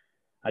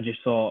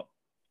just thought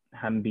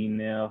him being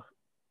there,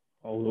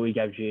 although he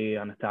gives you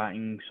an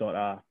attacking sort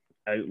of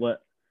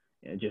outlet,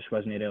 it just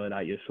wasn't really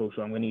that useful.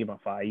 So I'm going to give him a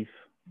 5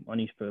 on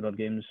his poorer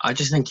games. I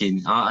just think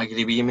I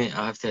agree with you, mate.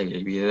 I have to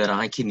agree with you there.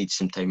 I think he needs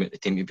some time out the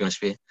team, to be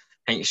honest with you.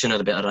 I think sooner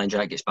the better Ryan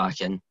Jack gets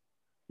back in.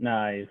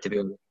 Nah. To be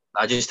honest.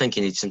 I just think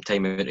he needs some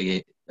time out do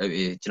you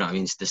know what I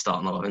mean, the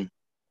starting 11.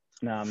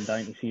 Nah, I'm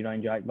dying to see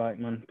Ryan Jack back,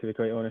 man, to be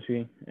quite honest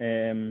with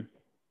you.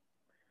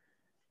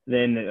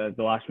 Then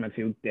the last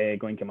midfield,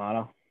 going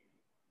Kamara.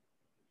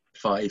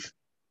 5.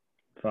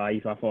 I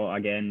thought,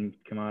 again,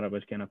 Kamara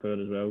was kind of poor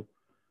as well.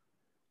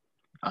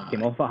 Aye.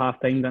 Came off at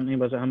half time, didn't he?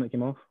 Was it him that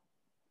came off?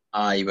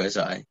 Aye, he was,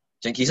 aye. Do you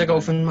think he's a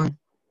golfing man?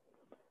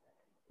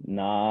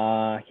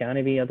 Nah, can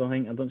he be? I don't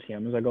think. I don't see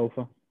him as a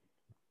golfer.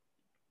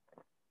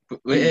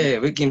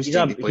 What games do you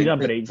think he played?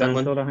 He's a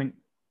breakdancer, I think.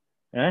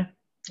 Eh?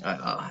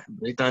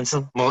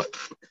 Breakdancer? What?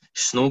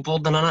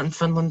 Snowboarding in it in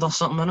Finland or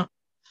something, innit?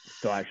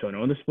 Don't actually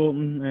know the sport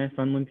in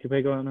Finland. Could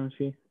I go out and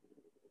see?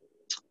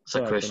 It's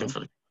a question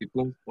for the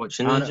people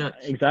watching the Jack.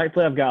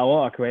 Exactly, I've got a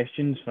lot of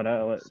questions for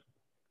it, like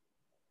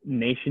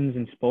nations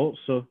and sports.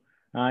 So,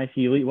 if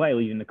you want to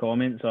leave in the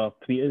comments or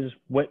tweet us,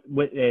 what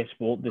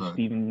sport does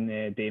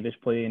Stephen Davis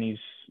play in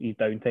his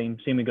downtime?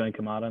 Same with going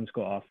Kamara and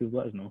Scott Arfield.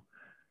 Let us know.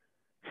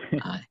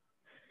 Aye.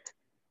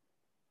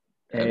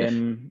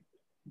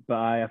 But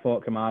I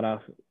thought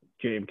Kamara,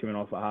 due to him coming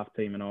off at half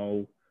time and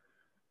all,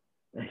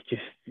 it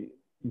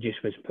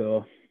just was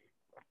poor.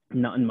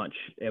 Nothing much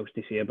else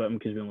to say about him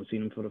because we only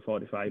seen him for the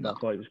 45. No. I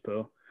thought he was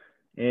poor.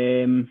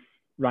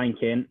 Ryan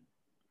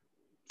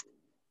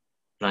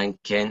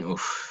Kent.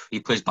 Oof,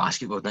 he plays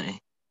basketball, doesn't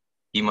he?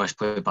 He must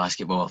play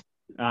basketball.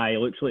 Aye, he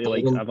looks like he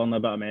likes everything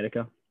about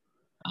America.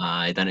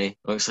 Aye, doesn't he?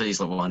 Looks like he's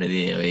like one of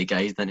the LA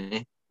guys, doesn't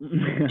he?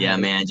 Yeah,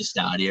 man, just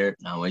out here.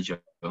 No, I'm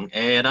joking.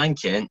 Ryan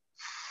Kent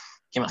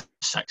came at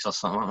 6 or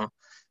something. I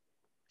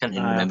can't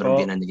even remember him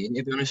being in the game,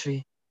 to be honest with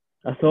you.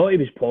 I thought he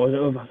was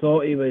positive. I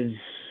thought he was,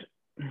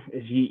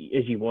 as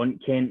you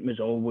want. Kent was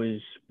always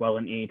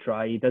willing to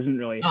try. He doesn't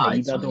really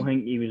hide. I don't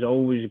think he was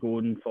always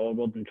going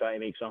forward and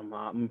trying to make something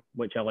happen,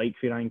 which I like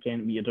for Ryan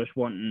Kent. But you're just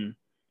wanting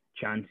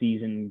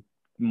chances and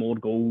more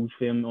goals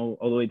for him.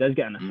 Although he does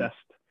get an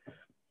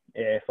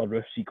assist for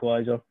Roof's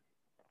equaliser.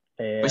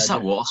 What's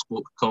that water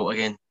sport called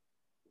again?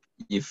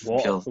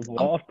 Water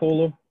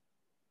polo?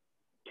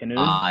 Canoeing?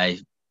 Aye.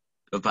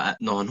 But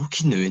no, not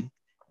canoeing.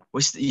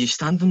 You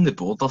stand on the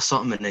board or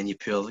something and then you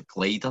pure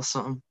glide or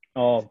something?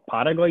 Oh,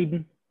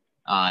 paragliding?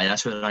 Aye,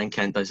 that's what Ryan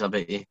Kent does, I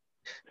bet you.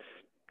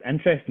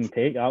 Interesting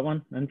take, that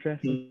one.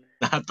 Interesting.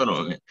 I don't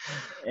know, mate.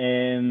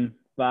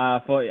 But I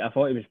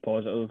thought he was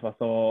positive. I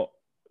thought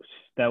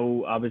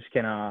still I was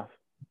kind of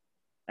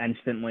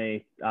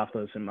instantly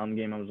after the St Mirren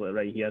game, I was like,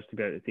 right, he has to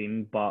be out of the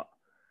team. But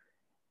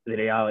the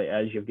reality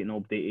is you've got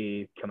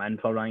nobody to come in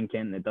for Ryan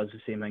Kent that does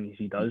the same thing as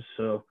he does.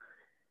 So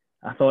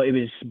I thought he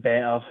was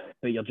better,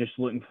 but you're just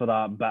looking for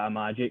that bit of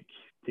magic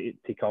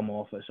to come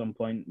off at some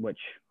point, which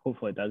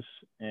hopefully it does.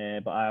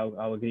 But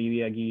I'll agree with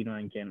you. I give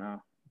Ryan Kent a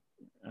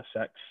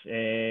 6.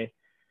 The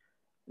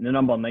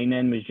number 9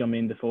 then was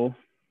Jermaine Defoe.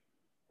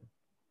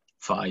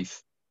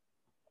 5.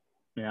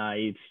 Yeah,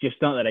 he's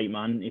just not the right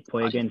man to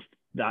play against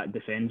that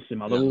defence. The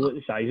Motherwell at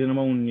the size of them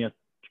all, and you're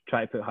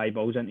trying to put high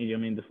balls into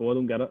Jermaine Defoe. I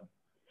don't get it.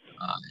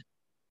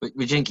 What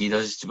do you think he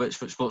does? What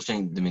sports do you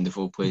think Jermaine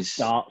Defoe plays?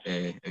 Darts.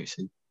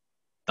 Outside.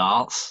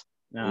 Darts?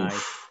 Aye.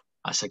 Oof,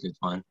 that's a good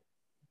one.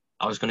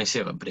 I was going to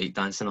say about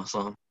breakdancing or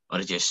something. Or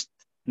just...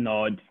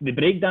 No, the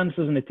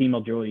breakdancers in the team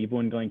are Joe Evo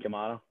and Glenn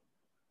Kamara.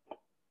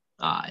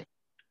 Aye.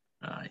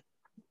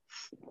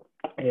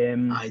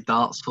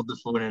 Darts for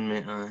Defoe then,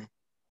 mate. Aye.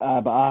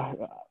 But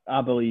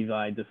I believe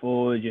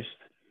Defoe just...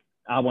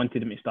 I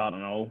wanted him to start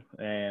and all.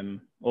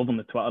 Over on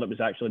the Twitter, it was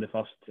actually the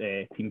first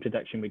team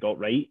prediction we got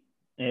right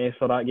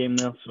for that game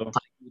there. So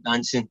Tango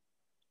dancing.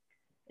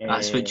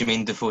 That's what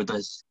Jermaine Defoe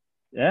does.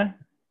 Yeah?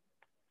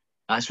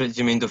 That's what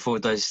Jermaine Defoe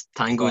does.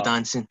 Tango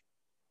dancing.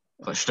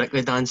 But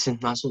Strictly dancing,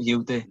 that's what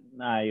he'll do.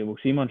 Aye, we'll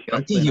see him on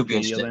Strictly. He'll be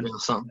on Strictly or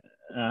something.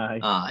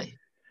 Aye.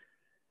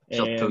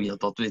 Sure, pull your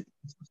bird with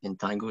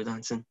tango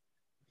dancing.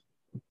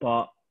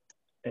 But,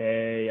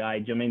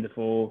 Jermaine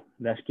Defoe,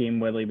 this game,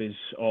 whether he was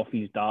off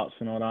his darts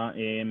and all that,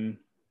 he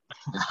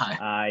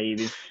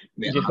just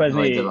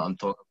wasn't the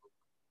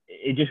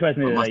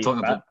right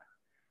fit.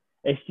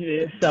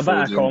 It's a bit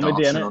of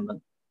comedy, isn't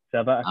it? It's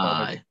a bit of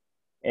comedy.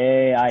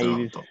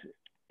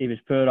 He was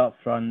poor up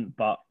front,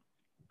 but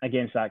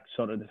against that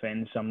sort of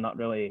defence, I'm not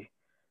really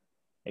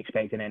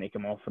expecting any to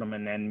come off from him.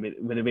 And then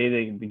with the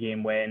way the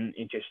game went,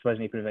 it just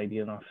wasn't providing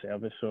enough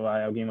service. So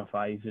I'll give him a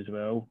 5 as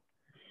well.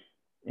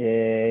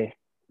 And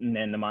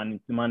then the man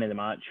of the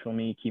match for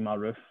me, Kemar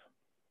Roof.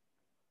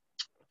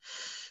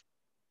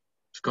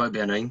 It's got to be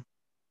a 9.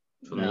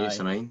 For me, it's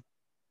a 9.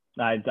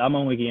 I'm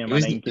only giving him a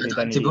 9 because he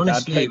didn't. To be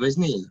honest with you,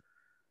 wasn't he?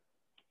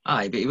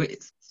 Aye, but he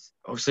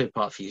obviously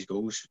apart from his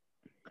goals.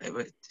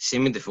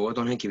 Same with Defoe, I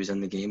don't think he was in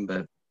the game,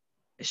 but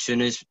as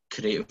soon as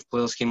creative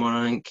players came on,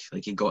 I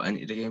think he got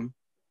into the game.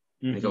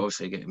 And he got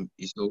obviously get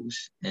his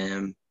goals.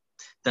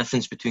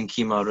 Difference between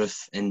Kemar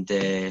Roof and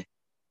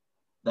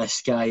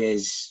this guy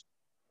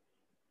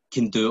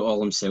can do it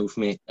all himself,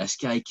 mate. This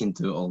guy can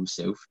do it all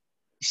himself.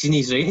 You seen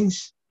his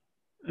ratings?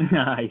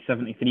 Aye,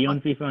 73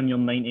 on FIFA and you're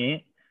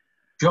 98.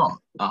 Sure.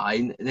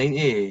 Aye,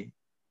 98,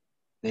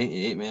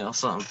 mate, or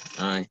something.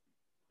 Aye.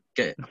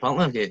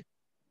 Apparently I get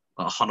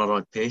like 100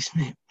 odd pace,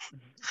 mate.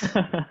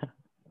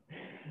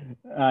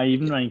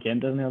 Even Ryan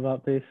Kent doesn't have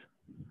that pace.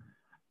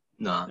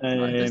 Nah,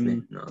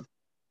 doesn't. No.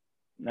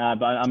 Nah,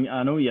 but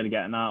I know you're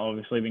getting that.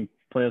 Obviously, when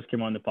players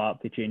came on the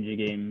park to change the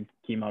game,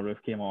 Kemar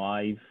Roof came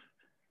alive.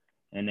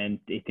 and then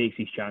he takes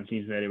his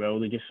chances very well.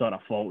 They just sort of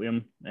fault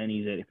him, and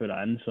he's there to put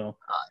it in. So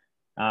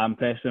I'm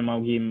impressed with him.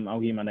 I'll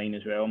give him a 9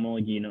 as well. I'm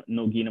only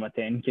not giving him a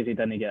 10 because he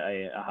didn't get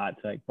a hat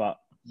trick, but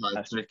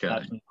that's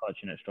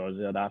clutching at straws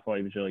there. I thought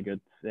he was really good.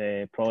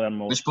 Probably our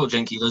most. Which sport do you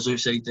think he does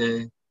outside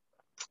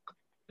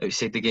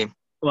the game?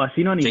 Well, I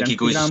seen on his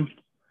Instagram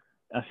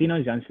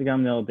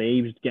the other day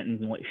he was getting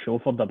like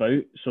chauffeured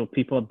about, so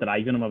people are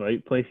driving him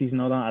about places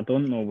and all that. I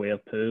don't know where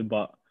to,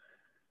 but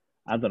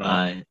I don't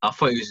know. I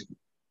thought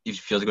he was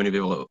purely going to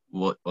be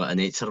what a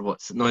nature.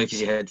 No, because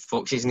he had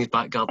foxes in his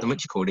back garden.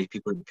 What you call it?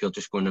 People are pure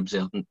just going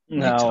observant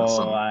nature or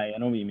something. I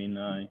know what you mean.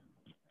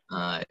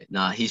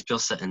 Nah, he's pure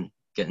sitting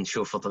getting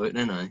chauffeured about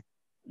now.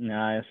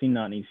 Nah, I've seen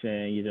that on his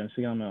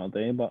Instagram the other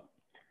day, but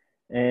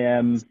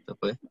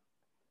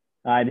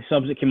the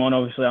subs that came on,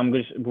 obviously,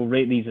 we'll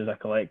rate these as a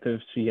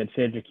collective. So you had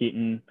Cedric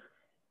Eaton,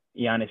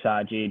 Yanis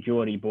Adji,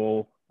 Joe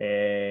Aribo,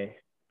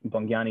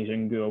 Bongani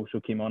Zungu also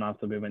came on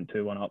after we went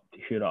 2-1 up to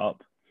shoot it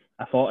up.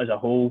 I thought as a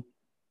whole,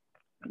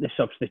 the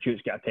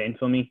substitutes get a 10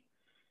 for me,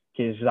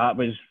 because that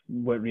was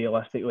what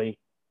realistically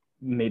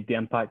made the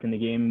impact in the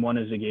game. Won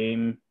as a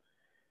game.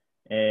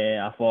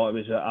 I thought it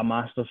was a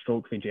master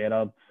stroke for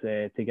Gerrard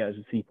to get us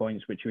the 3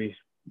 points, which we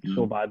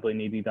so badly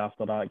needed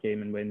after that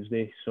game on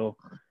Wednesday. So,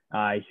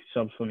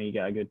 subs for me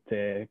get a good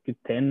 10,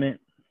 mate.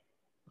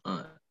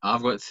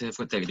 I've got to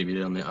agree with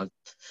you, mate.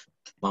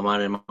 My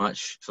man in the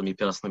match for me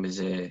personally was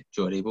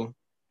Joe Aribo.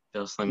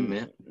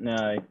 Personally,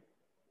 mate.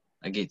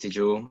 I get to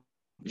Joe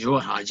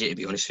or Hadji, to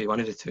be honest with you, one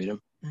of the two of them.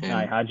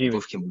 Hadji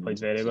played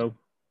very well.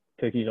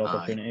 Took his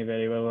opportunity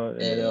very well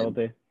the other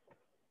day.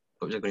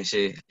 What was I going to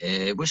say?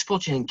 What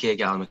sport do you think Gary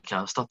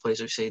McAllister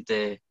plays outside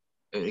out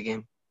of the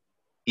game?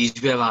 He's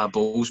a bit of a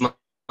balls man,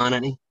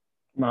 isn't he?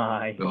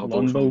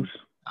 Long balls.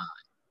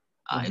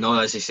 No,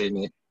 as I said,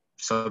 mate,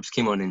 subs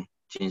came on and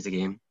changed the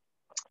game,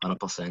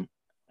 100%.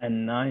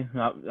 And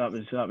that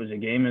was a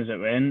game as it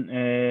went.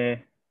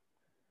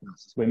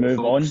 We move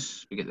on.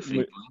 We get the 3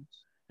 points.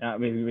 Yeah,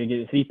 we get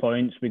the 3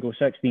 points. We go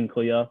 16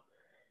 clear.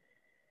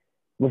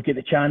 We've got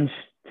the chance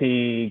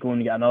to go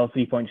and get another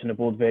 3 points on the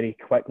board very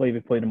quickly. We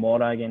play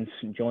tomorrow against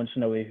St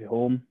Johnstone away from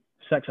home.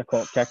 6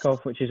 o'clock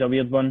kickoff, which is a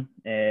weird one.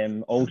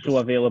 Also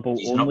available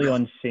only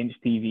on Saints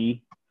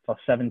TV for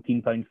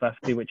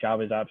 £17.50, which I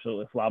was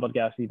absolutely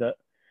flabbergasted at.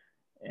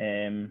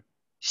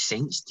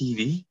 Saints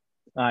TV?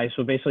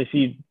 So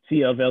basically,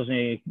 see our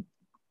version of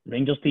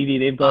Rangers TV,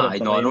 they've got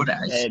it. I know what it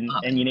is.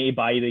 And you need to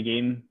buy the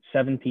game.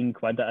 17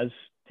 quid it is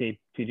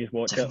to just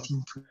watch it.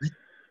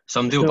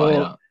 Somebody will buy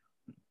that.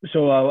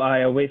 So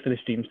I'll wait for the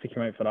streams to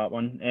come out for that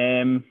one.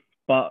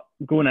 But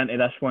going into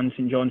this one,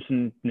 St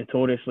Johnstone,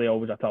 notoriously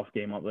always a tough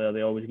game up there.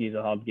 They always give us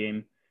a hard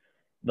game.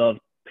 Their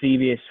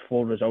previous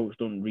 4 results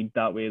don't read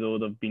that way, though.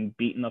 They've been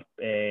beaten up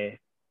out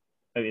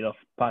of their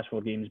past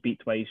 4 games, beat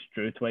twice,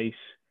 drew twice.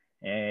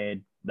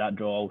 That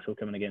draw also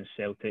coming against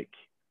Celtic.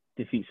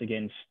 Defeats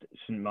against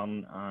St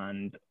Mirren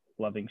and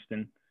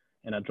Livingston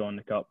in a draw in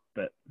the cup,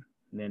 but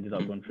they ended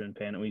up going through in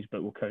penalties,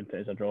 but we'll count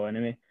it as a draw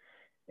anyway.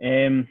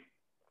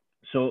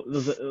 So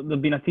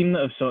they've been a team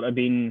that have sort of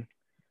been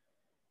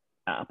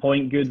at a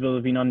point good where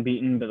they've been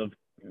unbeaten, but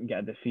they've got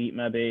a defeat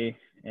maybe.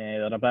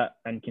 They're a bit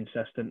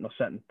inconsistent. They're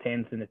sitting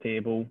 10th in the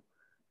table,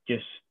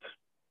 just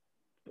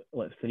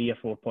like 3 or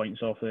 4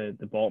 points off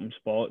the bottom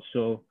spot.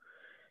 So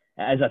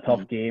it is a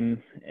tough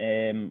game.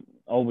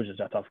 Always is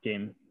a tough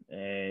game.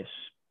 It's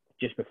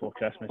just before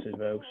Christmas as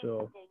well.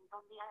 So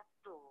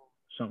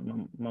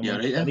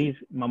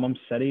my mum's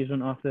Siri's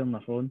went off there on my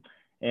phone.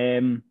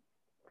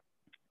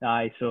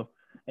 So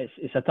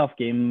it's a tough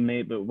game,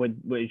 mate. But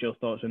what is your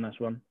thoughts on this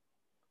one?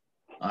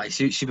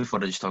 See,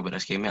 before I just talk about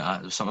this game, mate,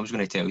 there was something I was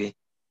going to tell you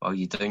while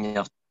you down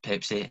your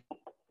Pepsi.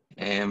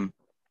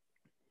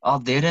 Our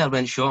Derry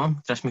went shot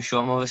him. Christmas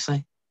shot him,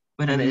 obviously.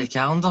 Went into the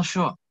calendar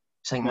shot.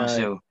 Think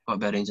myself, got a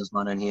bit of Rangers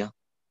man in here.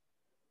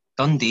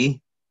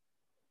 Dundee,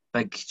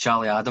 big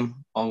Charlie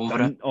Adam all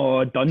over it.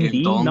 Oh,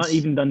 Dundee, not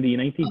even Dundee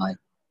United.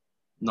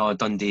 No,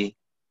 Dundee.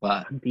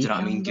 But do you know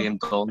what I mean? Graham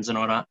Dorns and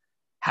all that.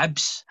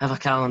 Hibs have a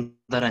calendar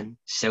in.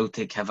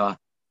 Celtic have a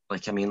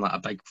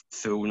big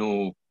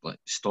full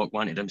stock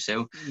one to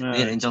themselves. The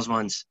Rangers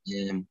ones.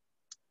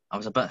 I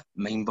was a bit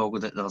mind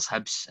boggled that there's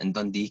Hibs and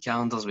Dundee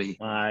calendars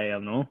with. I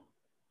don't know.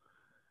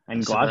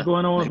 In Glasgow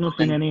and all, I've not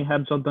seen any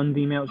Hibs or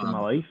Dundee melts in my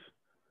life.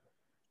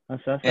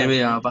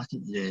 Anyway, back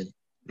into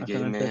the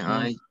game, mate.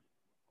 I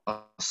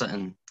was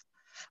sitting.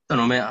 I don't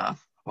know, mate. I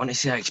want to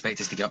say I expect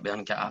us to get up there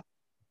and get a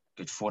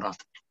good 4 or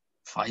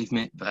 5,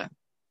 mate. But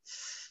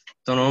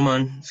don't know,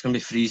 man. It's going to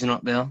be freezing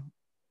up there.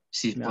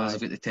 See if players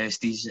have got the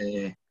testes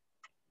to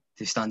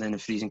stand in the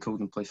freezing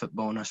cold and play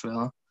football in this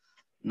weather.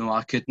 No,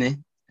 I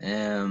couldn't.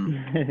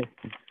 I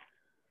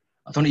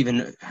don't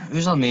even.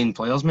 Who's our main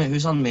players, mate?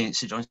 Who's our main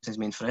St Johnstone's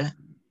main threat?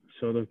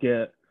 So they've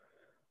got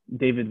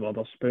David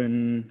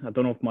Witherspoon. I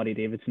don't know if Murray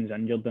Davidson's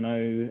injured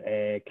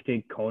now.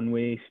 Craig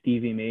Conway,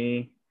 Stevie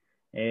May.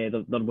 They're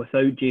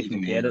without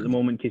Jason Kerr at the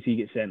moment because he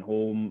gets sent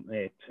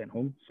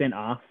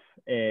off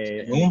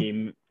in the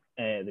game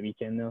the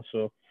weekend there.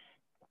 So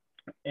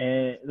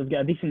they've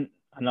got a decent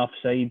enough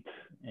side.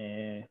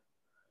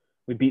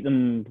 We beat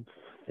them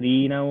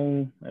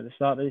 3-0 at the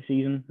start of the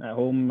season at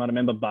home. I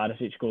remember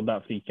Barisic scored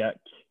that free kick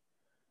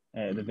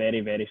at the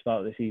very, very start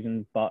of the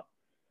season. But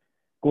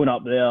going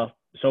up there,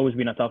 it's always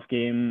been a tough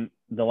game.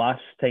 The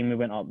last time we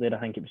went up there, I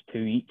think it was 2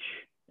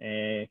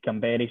 each.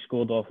 Canberra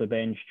scored off the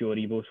bench. Joe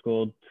Aribo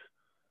scored.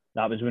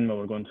 That was when we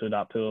were going through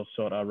that poor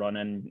sort of run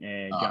in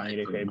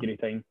January, February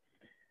time.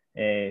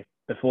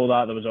 Before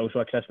that, there was also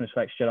a Christmas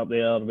fixture up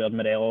there where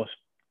Morelos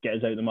get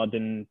us out the mud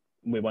and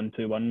we won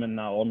 2-1 when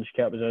that orange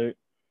kit was out.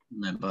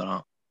 Remember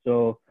that.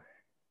 So,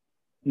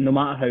 no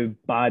matter how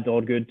bad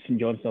or good St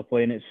Johnstone are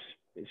playing,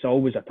 it's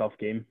always a tough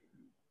game.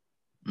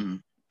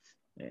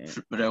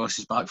 Morelos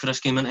is back for this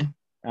game, isn't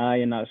he? Aye,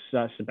 and that's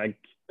the big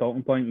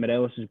talking point.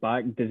 Morelos is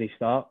back. Does he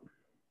start?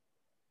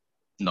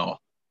 No.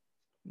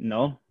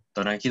 No?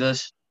 Don't think he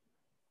does.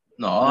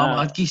 No,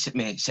 I'd give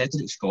mate,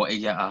 Cedric's got to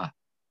get a...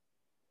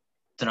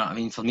 Do you know what I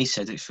mean? For me,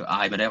 Cedric's got...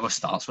 Aye, Morelos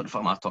starts. What the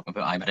fuck am I talking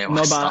about? Aye,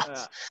 Morelos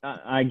starts.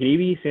 I agree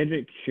with you.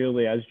 Cedric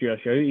surely is due a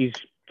shout. He's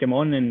come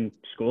on and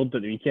scored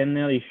at the weekend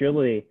there.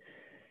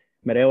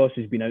 Morelos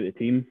has been out of the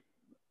team.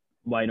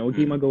 Why no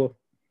team ago?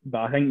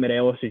 But I think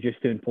Morelos is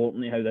just too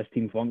important to how this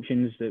team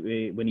functions that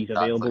when he's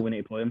available, we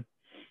need to play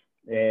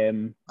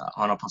him.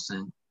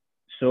 100%.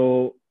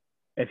 So,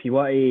 if you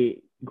want to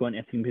go into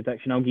a team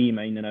prediction, I'll give you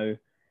mine now.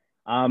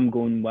 I'm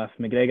going with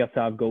McGregor,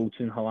 Tav,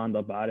 Goldson,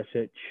 Hollander,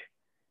 Barisic,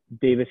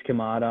 Davis,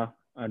 Kamara,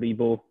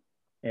 Aribo,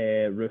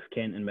 Roof,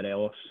 Kent and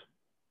Morelos.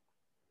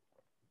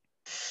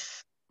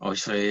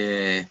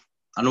 Obviously,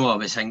 I know what I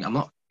was saying. I'm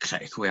not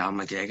critical of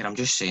McGregor. I'm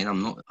just saying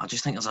I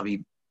just think there's a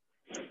wee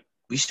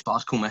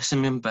sparkle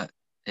missing him, but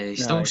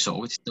he's still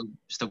solid.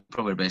 Still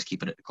probably the best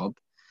keeper at the club.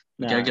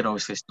 McGregor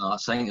obviously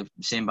starts. I think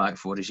the same back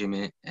four as you,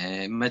 mate.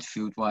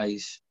 Midfield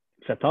wise,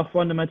 it's a tough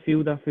one, the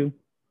midfield, I feel.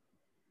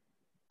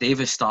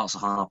 Davis starts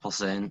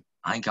 100%.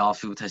 I think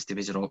Garfield has to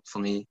be dropped for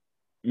me.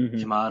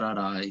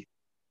 Kamara,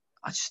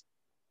 I just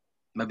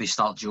maybe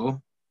start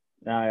Joe.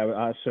 Aye,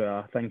 that's what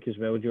I think as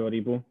well, Joe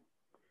Aribo.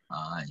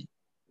 Aye.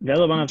 The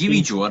other one I've Give seen,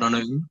 me Joe, I don't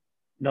know.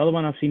 The other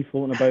one I've seen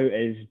floating about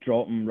is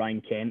dropping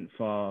Ryan Kent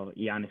for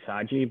Yanis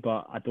Hadji,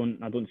 but I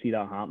don't see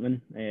that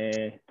happening.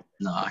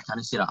 No, I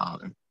can't see that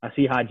happening. I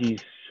see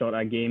Hadji's sort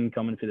of game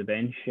coming to the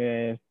bench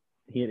here,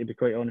 to be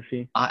quite honest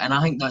with you. And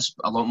I think that's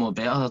a lot more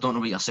better. I don't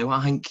know what yourself.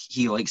 I think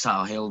he likes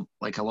that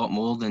a lot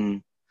more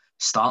than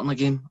starting a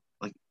game.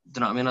 Like, do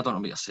you know what I mean? I don't know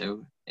about yourself.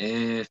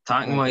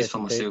 Attacking wise for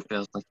myself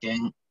personally,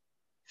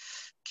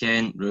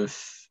 Kent,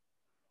 Roof,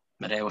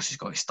 Morelos has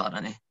got to start,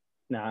 hasn't he?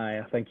 Nah,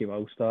 I think he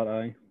will start,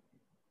 aye.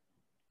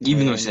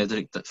 Even though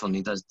Cedric, for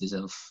me, does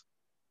deserve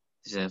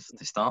to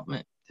start,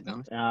 mate, to be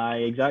honest.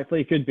 Aye, exactly.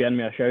 He could be in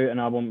with a shout, and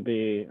I won't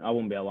be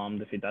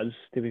alarmed if he does,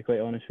 to be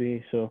quite honest with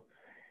you. So,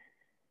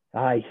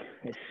 aye,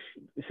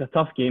 it's a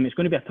tough game. It's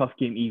going to be a tough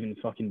game to even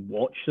fucking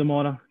watch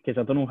tomorrow, because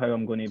I don't know how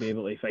I'm going to be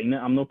able to find it.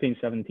 I'm not paying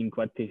 17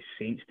 quid to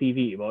Saints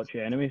TV to watch it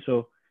anyway,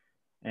 so...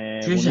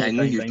 Yeah, that's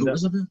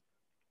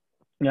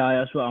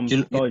what I'm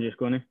probably just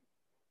going to.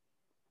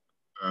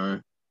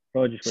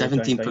 Probably just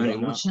 £17 to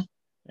watch it?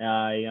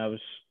 Aye, I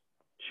was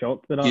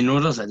shocked with that. You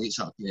know there's idiots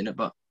that are paying it,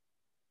 but...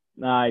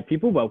 Aye,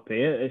 people will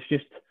pay it. It's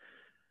just...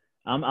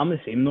 I'm the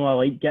same though. I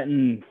like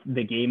getting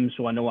the game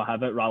so I know I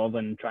have it rather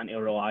than trying to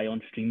rely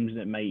on streams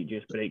that might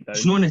just break down.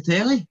 It's not on the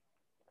telly?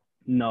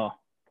 No.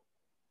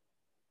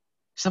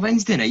 It's a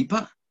Wednesday night,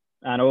 but...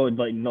 I know,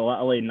 like,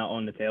 literally not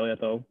on the telly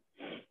at all.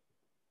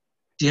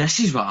 See, this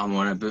is what I'm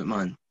on about,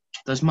 man.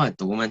 That's my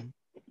man.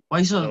 Why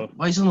is there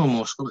no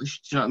more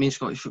Scottish, do you know what I mean,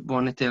 Scottish football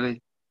on the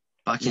telly?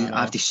 I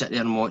have to sit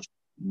there and watch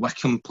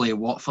Wickham play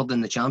Watford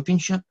in the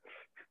Championship.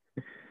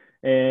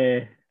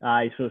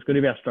 Aye, so it's going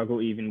to be a struggle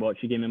to even watch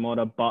the game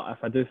tomorrow, but if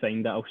I do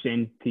find it, I'll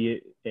send to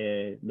you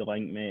the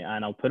link, mate,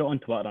 and I'll put it on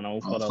Twitter and all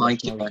for the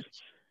listeners. Thank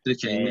you,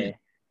 too kind, mate.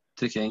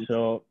 Too kind.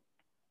 So,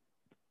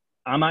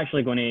 I was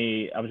going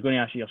to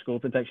ask you your score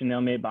prediction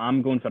there, mate, but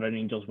I'm going for a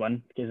Rangers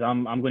win, because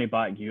I'm going to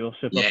back your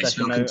superstition. Yes,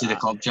 welcome to the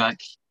club, Jack.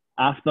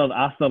 After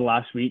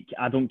last week,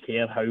 I don't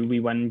care how we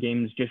win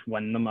games, just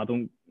win them. I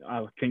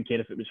couldn't care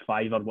if it was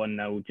 5 or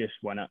 1-0, just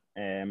win it.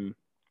 And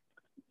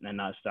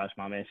that's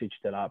my message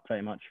to that,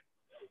 pretty much.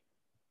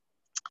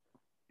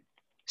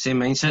 Same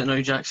mindset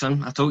now,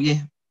 Jackson. I told you,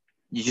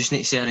 you just need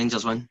to say a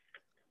Rangers win.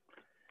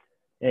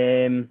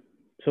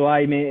 So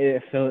I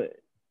mate, if there's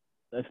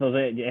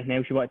anything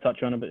else you want to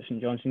touch on about the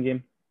St Johnstone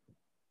game?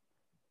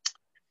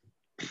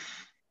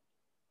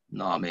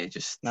 No, mate,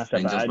 just that's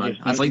Rangers win.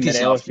 I'd like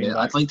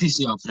to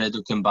see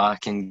Alfredo come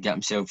back and get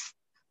himself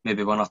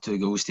maybe 1 or 2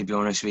 goals, to be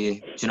honest with you.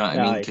 Do you know what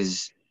I mean?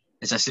 Because,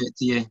 as I said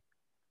to you,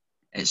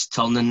 it's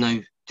turning now.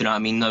 Do you know what I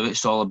mean? Now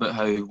it's all about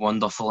how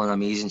wonderful and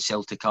amazing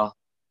Celtic are.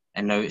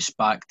 And now it's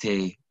back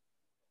to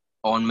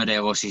on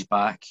Morelos'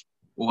 back,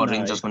 or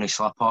Rangers going to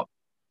slap up.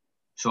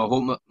 So I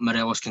hope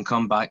Morelos can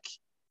come back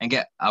and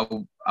get... I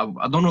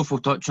don't know if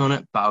we'll touch on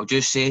it, but I'll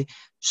just say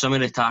some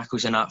of the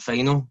tackles in that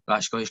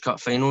Scottish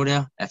Cup final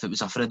there, if it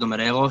was Alfredo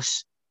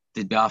Morelos,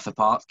 they'd be off the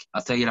park.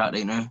 I'll tell you that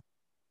right now.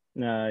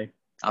 No.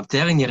 I'm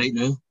telling you right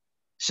now.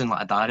 Sound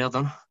like a Darier,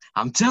 don't I?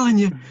 I'm telling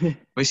you.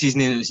 What's his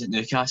name that was at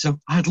Newcastle?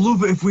 I'd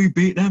love it if we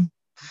beat them.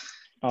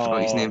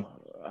 Forgot his name.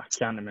 I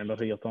can't remember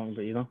who you're talking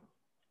about either.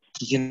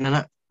 Keegan in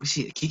it. Was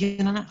he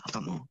Keegan in it? I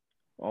don't know.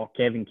 Oh,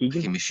 Kevin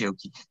Keegan. Michelle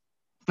Keegan.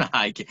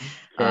 Aye,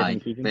 Kevin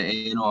Keegan. But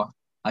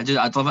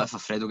I'd love it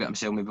if Fred will get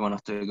himself maybe 1 or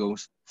 2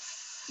 goals.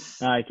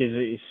 Aye, because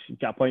he's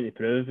got a point to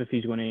prove if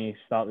he's going to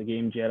start the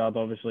game. Gerrard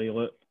obviously,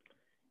 look,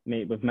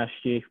 mate, we've missed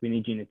you. We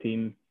need you in the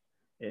team.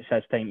 It's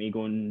his time to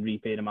go and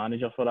repay the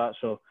manager for that.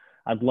 So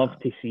I'd love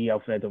to see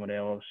Alfredo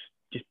Morelos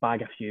just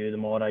bag a few of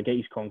them or get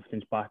his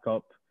confidence back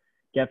up,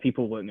 get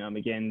people looking at him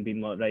again,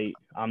 being like, right,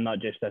 I'm not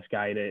just this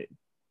guy that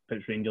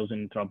puts Rangers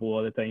in trouble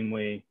all the time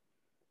with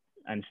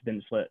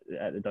incidents like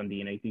at the Dundee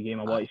United game.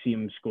 I want to see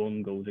him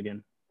scoring goals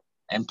again.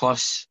 And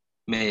plus,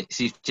 mate,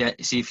 see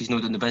if he's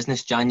not doing the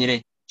business.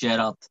 January,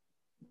 Gerrard,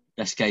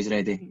 this guy's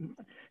ready.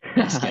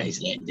 This guy's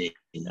ready.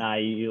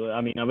 Aye,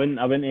 I mean,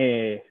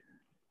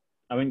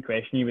 I wouldn't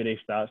question you with his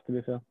stats, to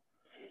be fair.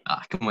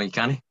 Come on, you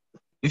can't.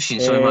 You've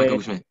seen some of my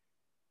goals, mate.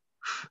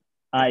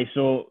 Aye,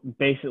 so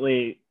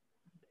basically,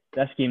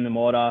 this game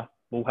tomorrow,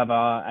 we'll have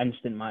a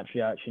instant match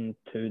reaction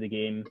to the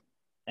game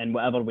in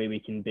whatever way we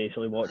can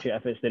basically watch it.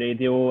 If it's the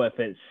radio, if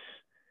it's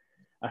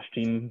a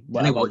stream,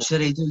 whatever. Can I watch the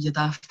radio, you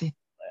dafty?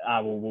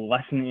 We'll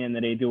listen to it in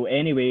the radio.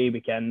 Any way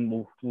we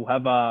can, we'll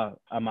have a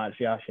match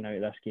reaction out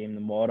of this game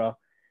tomorrow.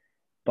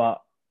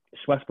 But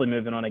swiftly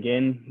moving on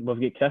again,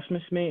 we've got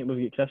Christmas, mate.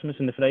 We've got Christmas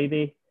on the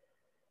Friday.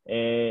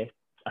 A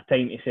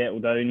time to settle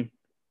down,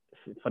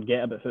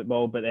 forget about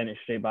football, but then it's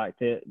straight back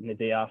to it. And the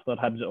day after,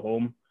 Hibs at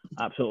home.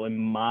 Absolutely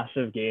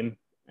massive game.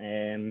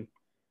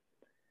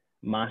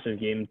 Massive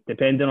game.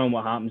 Depending on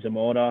what happens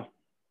tomorrow,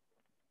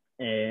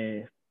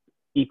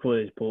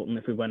 equally as important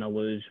if we win or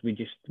lose. We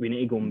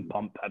need to go and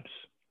pump Hibs.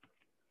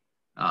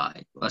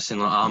 Aye, listen,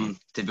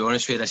 to be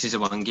honest with you, this is the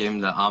one game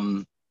that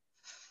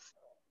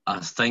I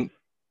think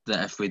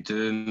that if we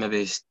do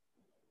maybe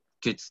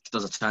there's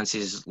a chance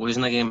of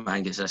losing a game. I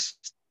think it's this,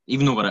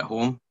 even though we're at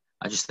home,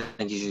 I just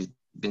think, as you've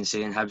been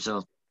saying, Hibs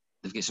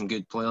they've got some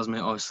good players, mate,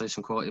 obviously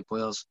some quality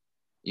players.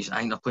 I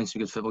think they're playing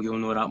some good football. You'll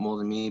know that more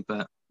than me,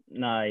 but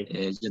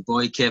your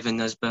boy Kevin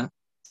Nisbet,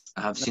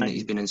 I have seen that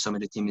he's been in some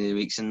of the team of the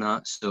weeks and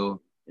that,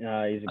 so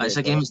it's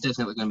a game that's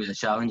definitely going to be a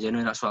challenge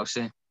anyway, that's what I'll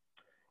say.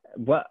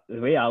 The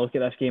way I look at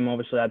this game,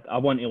 obviously, I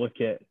want to look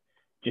at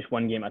just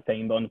one game at a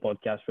time, but on the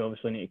podcast, we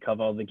obviously need to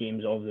cover the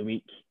games of the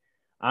week.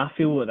 I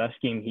feel that this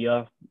game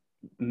here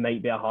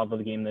might be a harder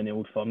game than the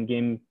Old Firm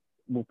game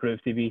will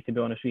prove to be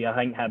honest with you. I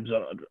think Hibs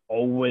are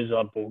always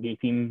our bogey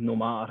team, no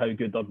matter how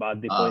good or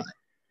bad they play.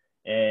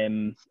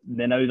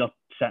 Now they're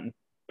sitting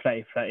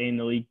pretty in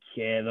the league.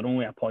 They're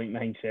only a point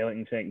behind Celtic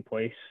in second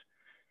place.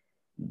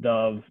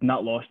 They've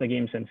not lost a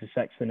game since the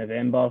 6th of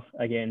November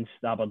against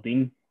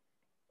Aberdeen.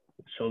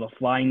 So they're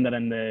flying. They're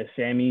in the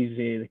semis,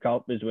 the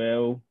cup as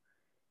well.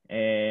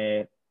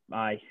 They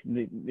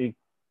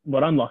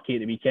were unlucky at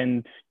the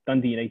weekend.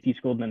 Dundee United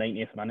scored in the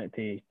 90th minute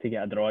to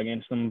get a draw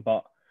against them,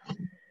 but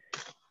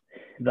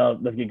they've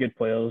got good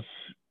players.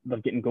 They're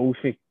getting goals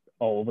for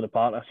all over the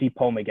park. I see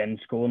Paul McGinn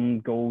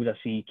scoring goals. I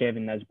see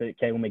Kevin Nisbet,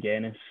 Kyle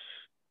McGuinness,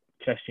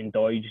 Christian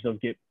Doidge.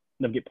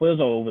 They've got players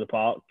all over the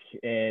park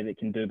that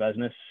can do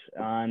business.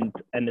 And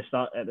at the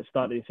start of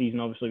the season,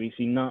 obviously we've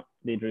seen that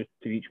they drew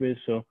 2 each way.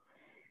 So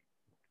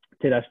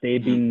to this day,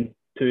 being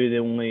 2 of the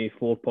only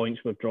 4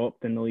 points we've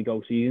dropped in the league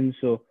all season.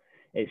 So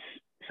it's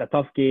a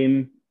tough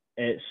game.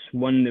 It's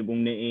one that we'll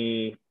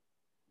need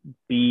to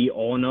be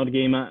on our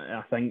game at.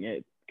 I think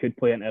it could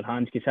play into our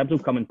hands because Hibs will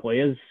come and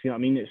play us. You know what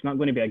I mean? It's not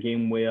going to be a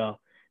game where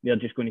they're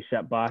just going to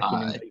sit back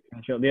and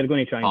they're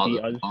going to try and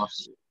beat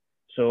us.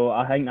 So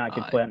I think that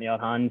could play into our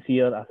hands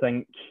here. I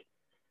think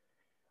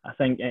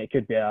it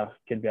could be a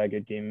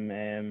good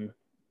game.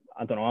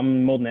 I don't know.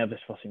 I'm more nervous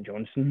for St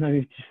Johnstone now.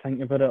 Just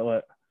thinking about it,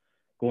 like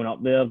going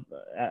up there.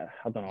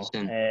 I don't know.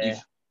 Listen,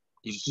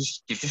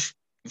 you've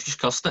just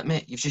cursed it,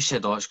 mate. You've just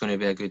said, "Oh, it's going to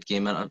be a good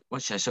game." And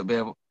what's this? It'll be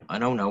a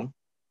 0-0.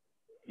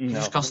 You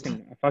just cursed it.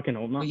 I fucking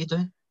hope not. What are you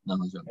doing? No,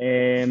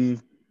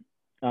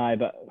 aye,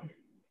 but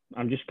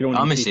I'm just growing.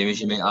 I'm the same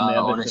as you, mate. I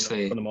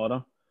honestly, for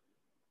tomorrow.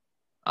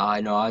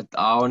 I know. I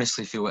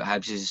honestly feel like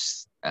Hibs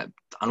is. I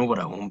know we're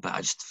at home, but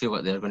I just feel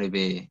like they're going to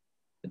be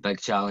the big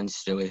challenge,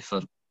 really,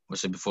 for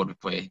obviously before we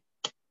play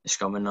the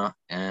Scum and that.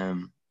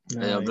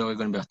 They're really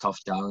going to be a tough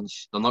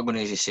challenge. They're not going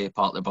to, as you say,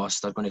 park the bus.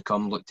 They're going to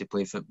come, look to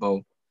play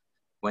football,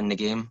 win the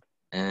game.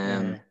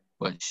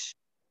 Which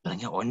bring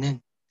it on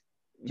then.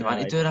 Do you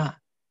want to do that?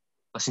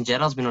 Listen,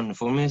 Gerrard's been on the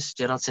phone with us.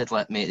 Gerrard said,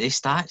 "Like, mate,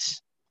 these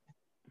stats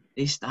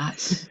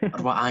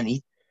are what I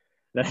need."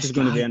 This is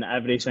going to be in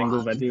every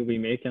single video we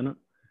make, innit?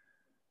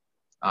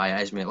 Aye,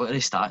 it is, mate. Look at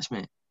these stats,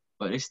 mate.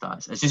 Look at these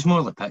stats. It's just more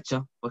of a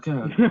picture. Look at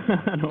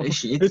these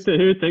shades.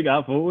 Who took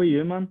that photo?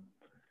 You, man?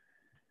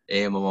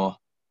 My mum.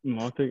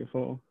 My took the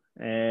photo.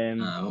 My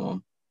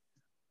mum.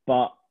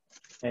 But,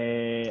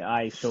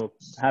 so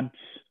Hibs,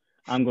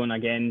 I'm going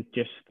again.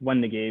 Just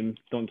win the game.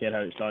 Don't care how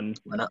it's done.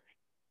 Win it.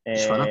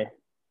 Just win it.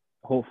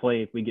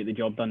 Hopefully we get the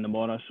job done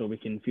tomorrow so we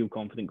can feel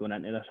confident going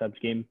into this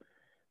Hibs game.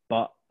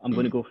 But I'm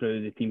going to go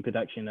through the team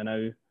prediction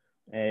now.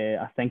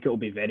 I think it will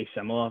be very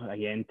similar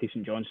again to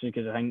St Johnstone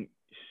because I think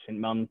St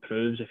Mirren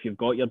proves if you've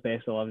got your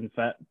best 11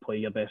 fit, play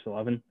your best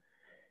 11.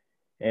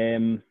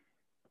 And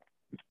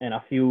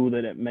I feel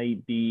that it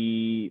might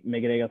be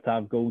McGregor,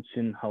 Tav,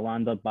 Goldson,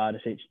 Hollander,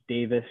 Barisic,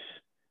 Davis.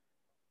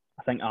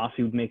 I think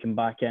Arfield making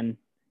back in,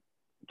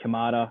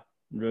 Kamara,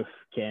 Roof,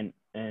 Kent,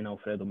 and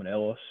Alfredo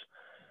Morelos.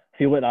 I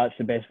feel like that's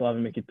the best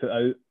 11 we could put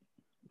out.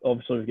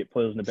 Obviously, we've got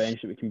players on the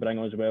bench that we can bring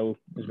on as well,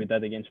 as we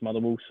did against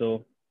Motherwell.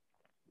 So,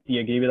 do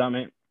you agree with that,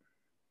 mate?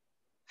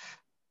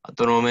 I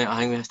don't know, mate. I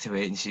think we have to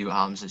wait and see what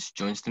happens at St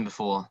Johnstone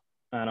before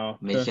I know.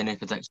 make any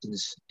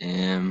predictions.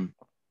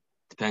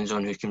 Depends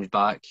on who comes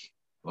back.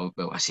 Well,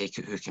 I say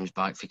who comes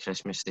back for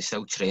Christmas. They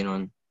still train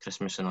on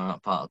Christmas and all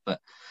that part.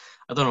 But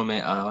I don't know,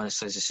 mate. I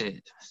honestly, as I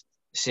say,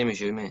 same as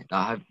you, mate.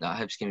 That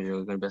Hibs game is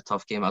really going to be a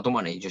tough game. I don't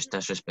want to just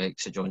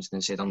disrespect St Johnstone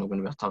and say they're not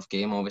going to be a tough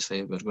game.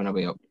 Obviously, we're going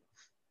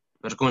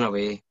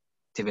away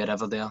to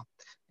wherever they are.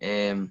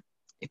 To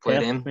play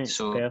them. Mate,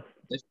 so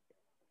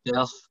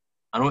Perth.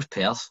 I know it's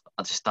Perth.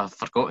 I've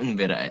forgotten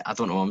where it is. I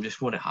don't know. I'm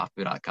just more happy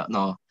with that cut.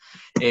 No,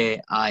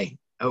 aye.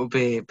 It'll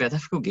be a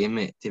difficult game,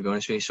 mate, to be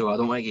honest with you. So I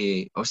don't want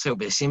to obviously it'll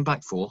be the same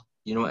back four.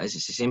 You know what it is?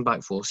 It's the same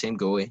back four, same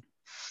goalie.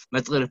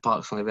 Middle of the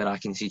park's only where I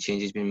can see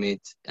changes being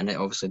made, and it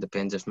obviously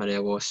depends if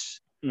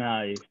Morelos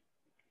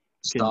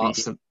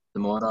starts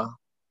tomorrow,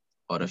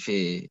 or if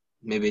he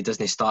maybe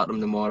doesn't start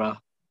him tomorrow,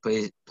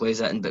 plays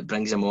it in but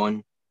brings him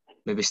on,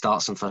 maybe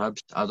starts him for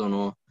Hibs. I don't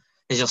know.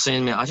 As you're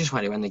saying, mate, I just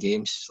want to win the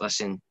games.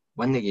 Listen,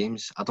 win the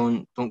games. I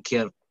don't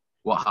care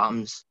what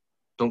happens.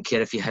 Don't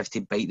care if you have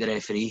to bite the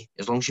referee.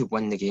 As long as you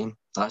win the game,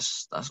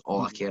 that's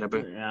all I care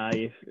about.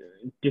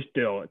 Just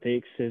do all it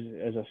takes,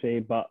 as I say.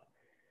 But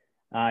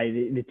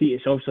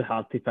it's obviously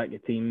hard to pick a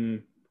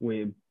team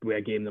with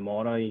a game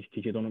tomorrow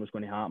because you don't know what's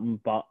going to happen.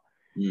 But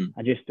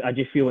I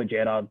just feel like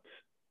Gerrard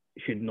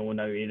should know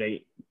now.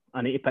 Right,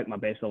 I need to pick my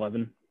best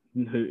 11.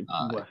 With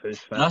who's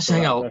fit. That's the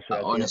thing.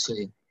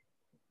 Honestly,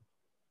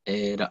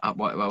 what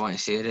I want to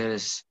say there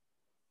is,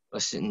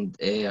 listen,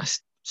 I've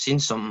seen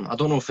something. I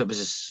don't know if it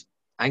was.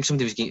 I think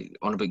somebody was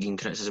on about getting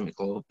criticism at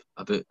club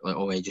about like,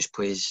 oh, he just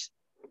plays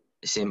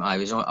the same. I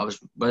was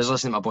listening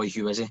to my boy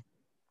Hugh Izzy.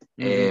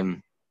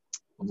 On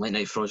Late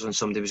Night Fraudulent,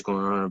 somebody was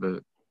going on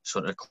about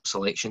sort of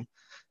selection.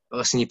 But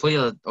listen, you play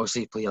your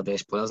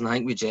best players, and I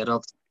think with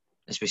Gerrard,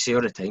 as we say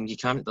all the time, you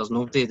can't. There's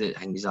nobody that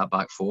hangs that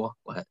back four.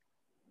 Like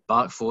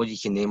back four, you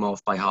can name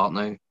off by heart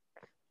now.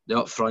 The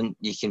up front,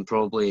 you can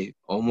probably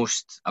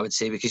almost, I would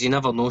say, because you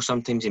never know.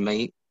 Sometimes you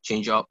might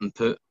change it up and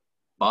put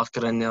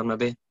Barker in there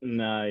maybe.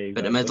 Nah, exactly.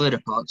 But the middle of the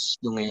park's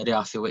the only area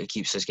I feel like it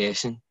keeps us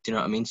guessing. Do you know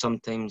what I mean?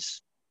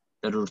 Sometimes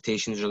the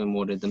rotation's really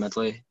more at the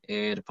middle of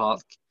the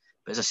park.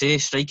 But as I say,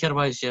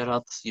 striker-wise,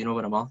 Gerrard, you know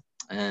where I'm at.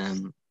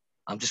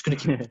 I'm just going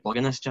to keep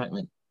plugging this, Jack,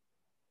 mate.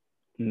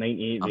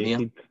 98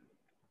 rated.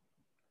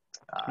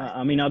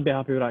 I mean, I'd be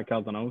happy with that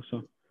Cardinal.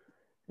 So,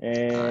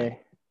 it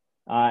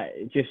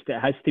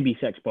has to be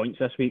 6 points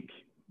this week.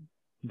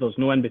 There's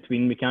no in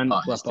between. We can't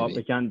flip up.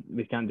 We can't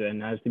do it.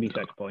 It has to be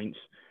 6 points.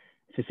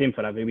 It's the same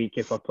for every week.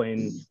 If we're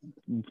playing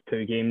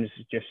 2 games,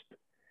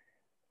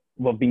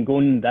 we've been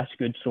going this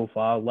good so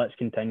far. Let's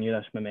continue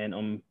this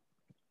momentum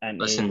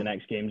into the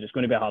next games. It's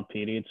going to be a hard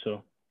period.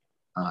 So,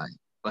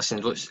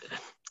 listen,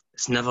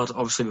 it's never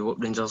obviously we're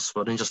Rangers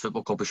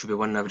Football Club. We should be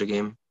winning every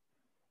game,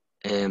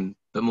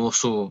 but more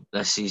so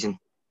this season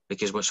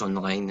because what's on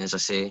the line. As I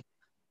say,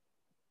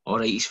 all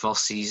right, his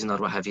first season or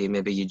what have you,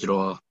 maybe you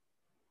draw. Do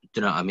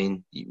you know what I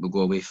mean? We'll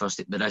go away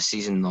first, but this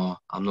season, no,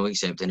 I'm not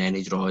accepting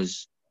any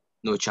draws.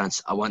 No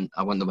chance. I want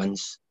the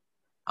wins.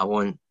 I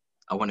want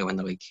to win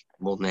the league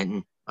more than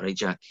anything. All right,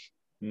 Jack.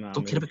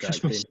 Don't care about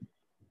Christmas.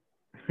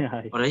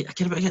 All right, I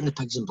care about getting the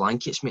pigs and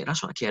blankets, mate.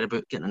 That's what I care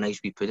about, getting a nice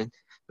wee pudding.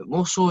 But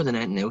more so than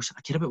anything else,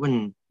 I care about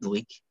winning the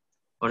league.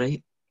 All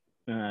right.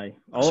 Aye.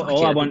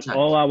 All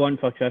I want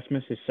for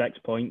Christmas is 6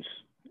 points.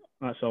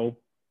 That's all.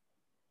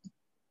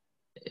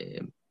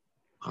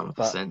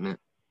 100%, mate.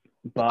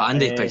 But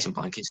Andy, pigs and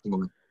blankets, come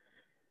on.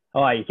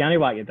 Oh, you can't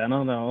whack your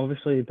dinner now.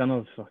 Obviously,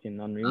 dinner's fucking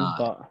unreal.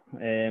 But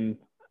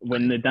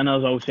when the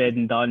dinner's all said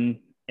and done,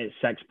 it's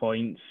 6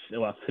 points.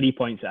 Well, 3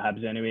 points at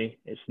Hibs anyway.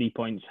 It's 3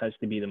 points has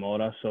to be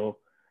tomorrow. So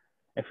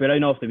if we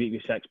round off the week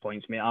with 6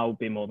 points, mate, I'll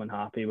be more than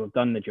happy. We've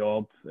done the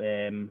job.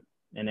 And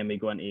then we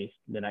go into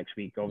the next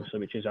week, obviously,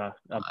 which is a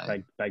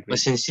big week.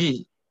 Listen,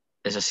 see,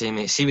 as I say,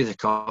 mate, see with the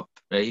cup,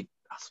 right?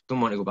 I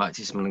don't want to go back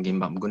to the Mirren game,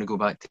 but I'm going to go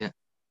back to it.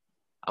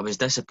 I was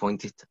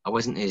disappointed. I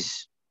wasn't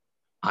as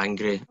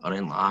angry or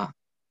anything like that.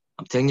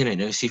 I'm telling you right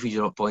now, see if we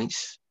drop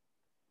points,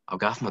 I'll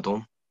go off my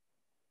dome.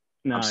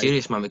 I'm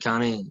serious, man. We can't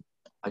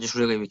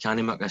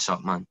make this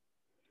up, man.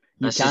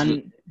 This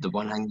is the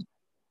one thing.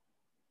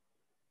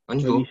 When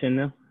you go, you saying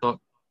there? And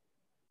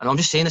I'm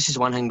just saying this is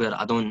one thing where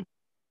I don't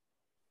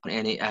want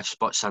any ifs,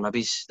 buts, or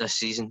maybes this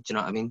season. Do you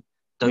know what I mean?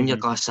 Down your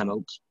glass of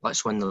milk.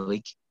 Let's win the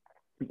league.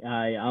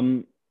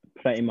 I'm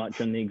pretty much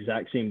on the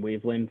exact same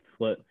wavelength.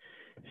 Look,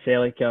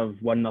 Celtic have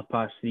won their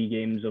past 3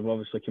 games. They've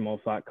obviously come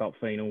off that cup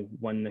final,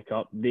 won the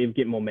cup. They've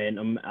got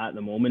momentum at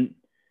the moment.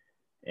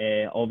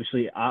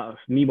 Obviously,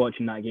 me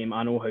watching that game,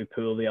 I know how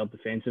poor they are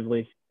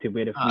defensively. To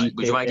where if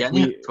would you want to get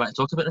in it? Do you want to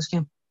talk about this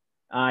game?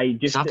 I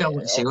just I've got a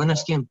lot to say on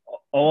this game.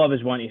 all I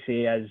was wanting to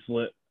say is,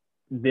 look,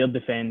 their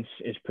defence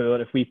is poor.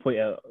 If we play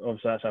it,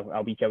 obviously that's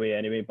a week away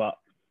anyway, but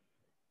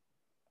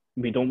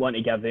we don't want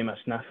to give them a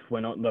sniff.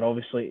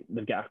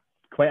 They've got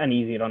quite an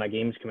easy run of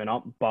games coming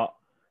up, but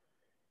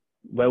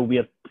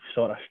we're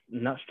sort of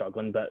not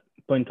struggling, but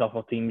playing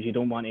tougher teams, you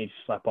don't want to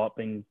slip up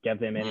and give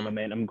them any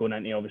momentum going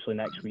into obviously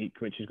next week,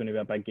 which is going to be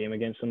a big game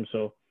against them.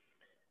 So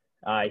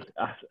I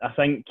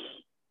think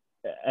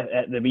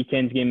at the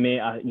weekend's game,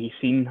 mate, you've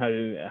seen how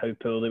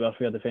poor they were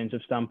from a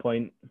defensive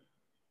standpoint.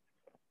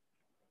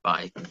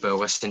 But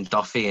listen,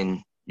 Duffy and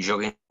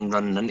Jurgen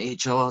running into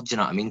each other, do you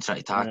know what I mean? Trying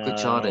to tackle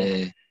each other,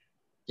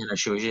 kind of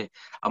shows you.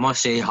 I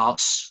must say,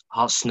 Hearts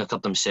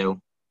snookered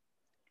themselves.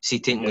 See,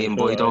 taking Liam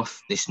Boyd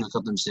off, they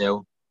snookered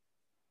themselves.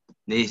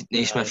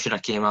 Naismith should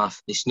have came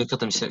off. They snookered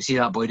themselves. See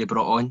that boy they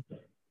brought on?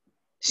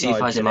 See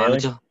if I was a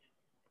manager,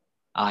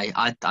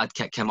 I'd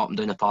kick him up and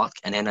down the park,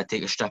 and then I'd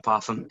take a strip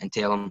off him and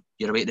tell him,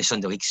 "You're away to the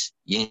Sunday leagues."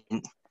 You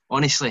ain't.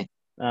 Honestly,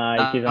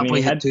 that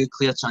boy had 2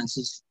 clear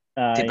chances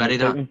to bury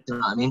that. Do you know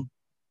what I mean?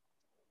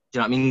 Do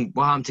you know what I mean?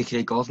 What happened to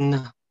Craig Gordon there?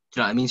 Do you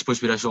know what I mean?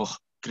 Supposed to be this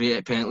great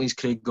at penalties,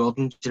 Craig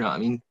Gordon. Do you know what I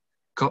mean?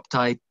 Cup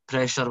tie,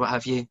 pressure, what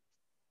have you.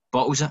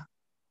 Bottles it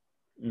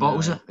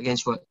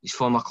against his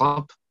former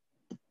club.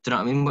 Do you know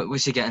what I mean?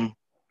 What's he getting?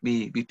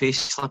 We pace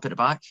slip at the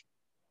back.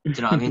 Do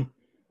you know what I mean?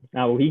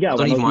 Well, he got I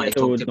don't even want to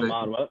talk no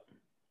matter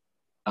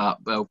what.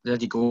 Well, there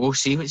you go.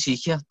 See what's he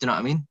here. Do you know what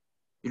I mean?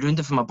 You ruined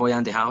it for my boy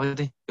Andy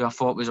Halliday, who I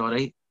thought was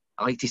alright.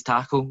 I liked his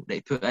tackle that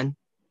he put in.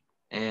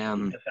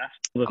 I'm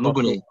not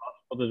going to.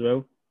 As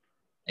well.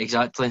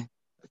 Exactly.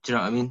 Do you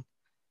know what I mean?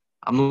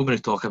 I'm not going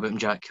to talk about him,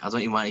 Jack. I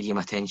don't even want to give him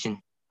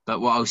attention. But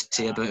what I'll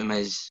say about him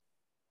is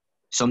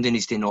somebody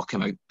needs to knock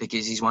him out,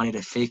 because he's one of the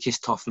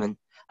fakest tough men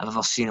I've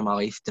ever seen in my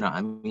life. Do you know what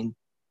I mean?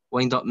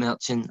 Wind up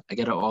merchant, I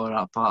get it all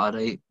that part,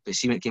 alright. But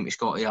see when it came to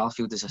Scotty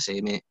Arfield, as I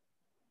say, mate,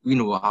 we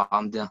know what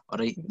happened there,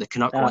 alright? The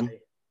Canuck won,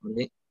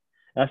 alright?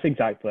 That's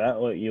exactly it.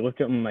 Look, you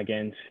look at him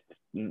against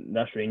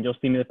this Rangers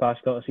team of the past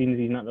couple of seasons,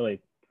 he's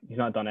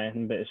not done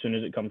anything, but as soon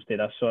as it comes to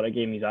this sort of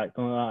game, he's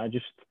acting like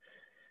that.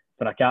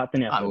 For a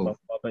captain of a football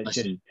club, it's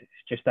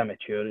just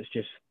immature. It's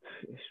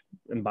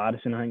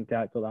embarrassing, I think, to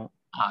act like that.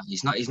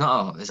 He's not,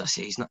 as I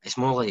say, he's not. It's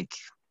more like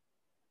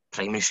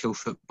primary school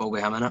football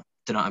with him, innit?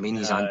 Do you know what I mean?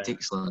 His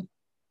antics, like,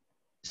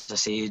 as I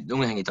say, the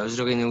only thing he does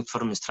really nailed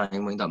for him is try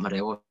and wind up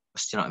Morelos.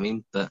 Do you know what I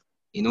mean? But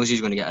he knows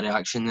he's going to get a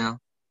reaction there.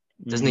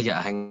 Doesn't he get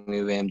a hang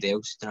with MDLs? Do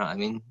you know what I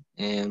mean?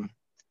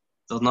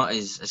 They're not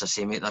as I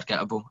say, mate, they're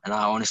gettable, and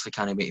I honestly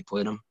can't wait to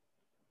play them.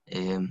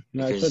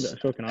 Because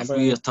if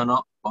we turn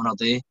up on our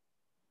day,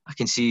 I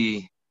can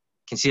see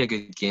a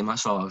good game.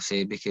 That's all I'll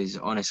say, because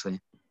honestly,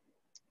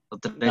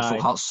 the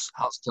dreadful Hearts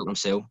killed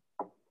themselves.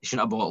 They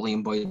shouldn't have bought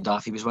Liam Boyd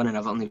off. He was winning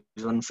everything. He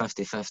was winning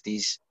 50-50s. He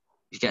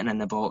was getting in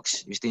the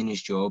box. He was doing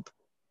his job.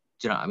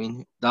 Do you know what I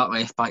mean? That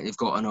left back they've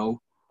got and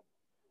all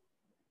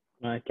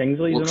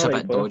Kingsley's looks a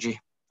bit dodgy.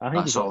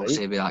 That's all I'll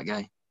say about that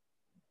guy.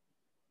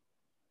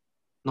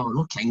 No,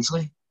 not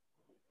Kingsley.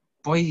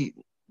 Boy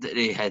that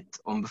they had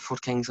on before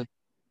Kingsley.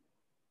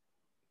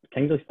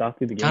 Kingsley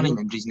started the game. Can't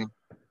remember his name.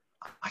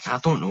 I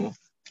don't know.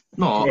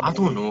 No, I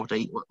don't know.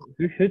 Right?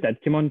 Who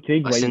did come on?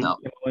 Craig White came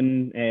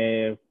on.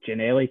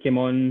 Giannelli came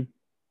on.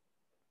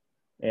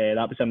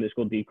 That was him that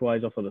scored the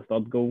equaliser for the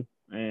third goal.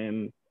 I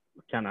don't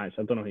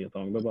know who you're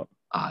talking about.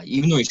 But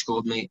even though he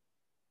scored, mate,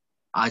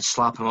 I'd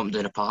slap him up and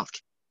down the park.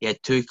 He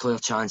had 2 clear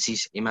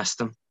chances. He missed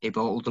them. He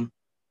bottled them.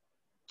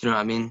 Do you know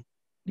what I mean?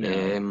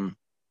 Yeah.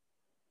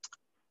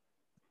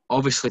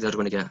 Obviously, they're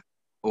going to get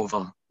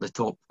over the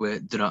top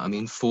with, do you know what I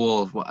mean?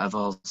 4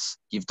 whatever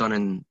you've done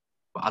in.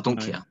 But I don't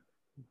care.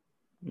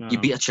 No. You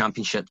beat a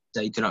championship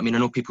side, do you know what I mean? I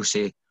know people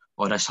say,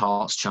 "Oh, this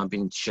Hearts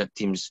championship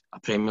team's a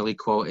Premier League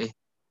quality,"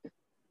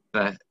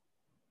 but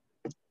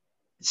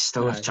it's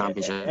still a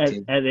championship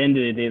team. At the end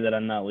of the day, they're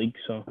in that league,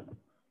 so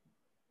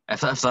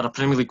if they're a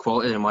Premier League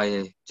quality, then why? Do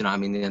you know what I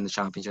mean? They're in the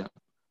championship.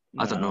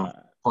 I don't know.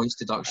 Points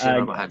deduction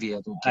or what have you.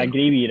 I don't care. I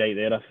agree with you right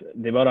there.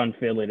 They were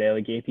unfairly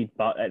relegated,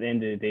 but at the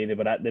end of the day, they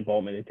were at the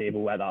bottom of the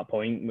table at that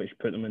point, which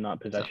put them in that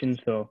position.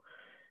 So,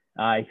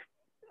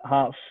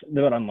 Hearts,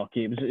 they were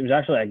unlucky. It was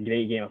actually a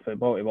great game of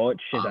football to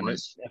watch.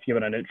 If you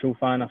were a neutral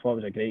fan, I thought it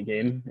was a great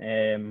game.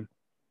 And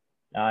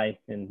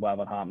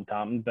whatever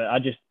happened. But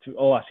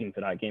all I seen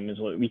for that game is,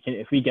 look,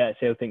 if we get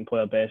Celtic and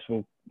play our best,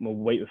 we'll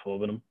wipe the floor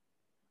with them.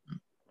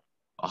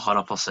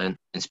 100%,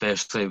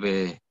 especially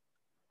with,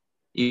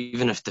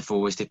 even if the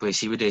was to play,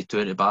 see with the 2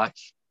 at the back,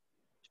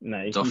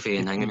 Duffy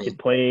and Hingham. You could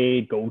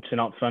play Goldson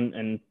up front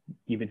and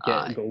you would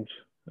get goals.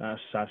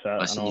 That's it.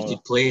 Listen,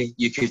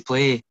 you could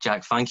play,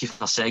 Jack, thank you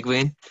for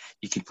segueing.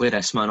 You could play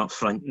this man up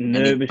front and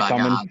he'd bag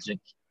a hat-trick.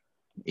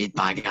 He'd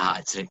bag a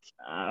hat-trick.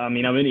 I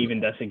mean, I wouldn't even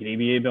disagree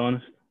with you, to be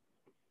honest.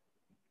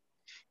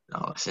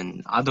 No,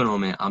 listen, I don't know,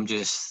 mate. I'm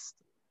just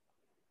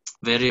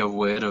very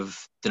aware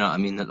of, do you know what I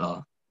mean?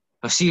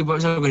 What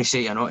was I going to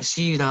say?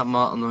 See that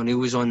Martin O'Neill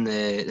was on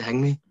the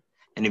Hingley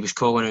and he was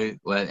calling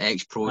out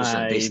ex-pros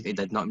that basically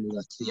did not mean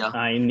a clear.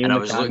 And I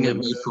was looking at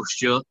Michael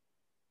Stewart.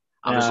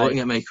 I was looking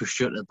at Michael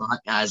Stewart at the back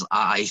as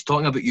he's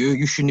talking about you.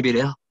 You shouldn't be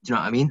there. Do you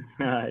know what I mean?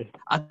 Aye.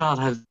 I'd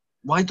rather have.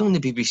 Why don't the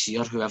BBC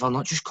or whoever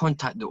not just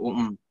contact the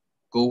open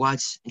goal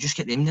lads and just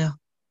get them there?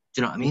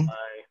 Do you know what I mean?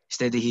 Aye.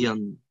 Instead of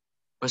hearing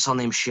what's her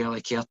name,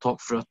 Shirley Kerr talk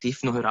through her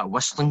teeth. Know how that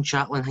whistling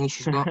chatling thing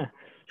she's got?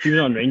 She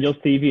was on Rangers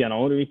TV and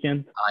all the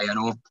weekend. Aye, I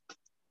know.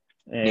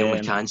 Neil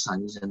McCann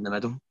stands in the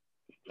middle.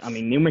 I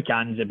mean, Neil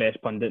McCann's the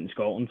best pundit in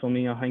Scotland for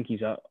me. I think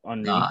he's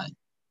unreal.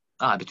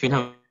 Aye, between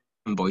him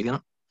and Boyd,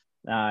 innit?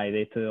 Aye,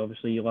 they two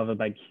obviously love a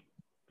big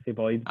for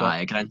Boyd. But,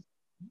 aye, grin.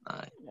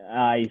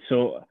 Aye,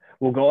 so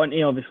we'll go on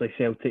to obviously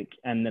Celtic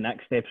in the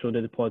next episode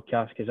of the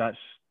podcast because that's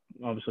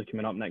obviously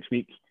coming up next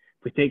week.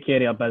 If we take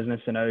care of our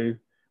business and now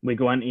we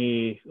go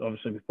into,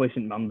 obviously we play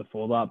St Mirren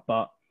before that,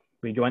 but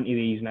we go into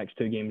these next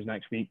 2 games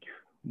next week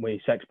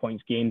with 6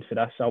 points gained for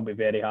this, I'll be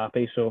very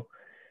happy. So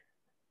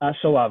that's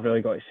all I've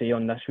really got to say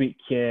on this week.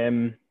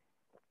 I've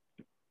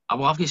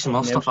got some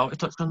more stuff out to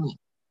touch on, mate.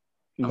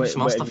 I've got some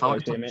more stuff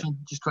out to touch on,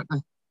 just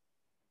quickly.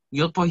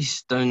 Your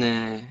boys down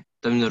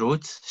the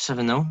road,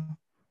 7-0.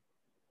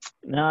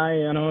 Aye,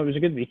 I know, it was a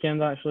good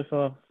weekend actually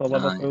for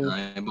Liverpool.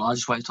 Aye, but I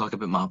just want to talk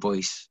about my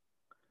boys.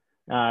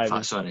 Aye,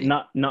 that's all right.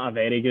 Not a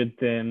very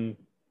good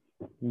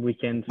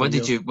weekend.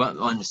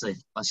 Honestly,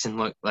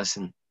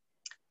 listen.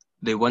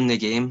 They won the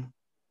game.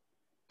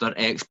 Their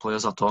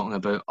ex-players are talking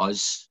about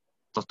us.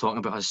 They're talking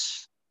about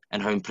us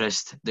and how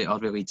impressed they are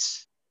with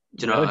Leeds.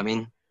 Do you know what I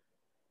mean?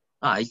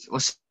 Aye,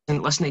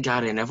 listen to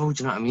Gary Neville,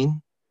 do you know what I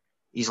mean?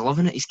 He's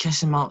loving it. He's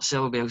kissing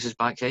Marcelo Bielsa's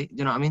backside. Do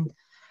you know what I mean?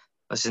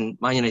 Listen,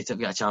 Man United have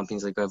got a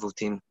Champions League level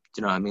team. Do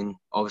you know what I mean?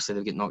 Obviously,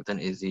 they've got knocked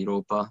into the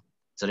Europa.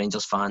 As a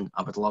Rangers fan,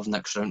 I would love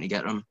next round to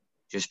get them,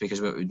 just because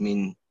what it would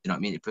mean, you know what I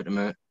mean, to put them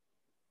out.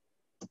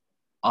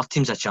 Our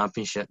team's a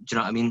championship. Do you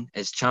know what I mean?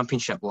 It's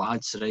championship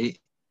lads, right?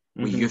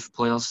 With youth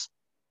players.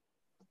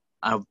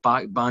 I've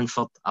backed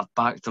Bamford. I've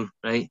backed him,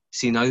 right?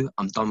 See now,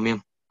 I'm done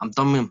with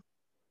him.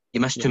 You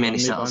missed too many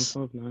sitters.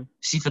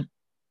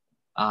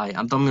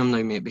 I'm done with him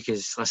now, mate,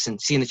 because, listen,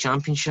 see in the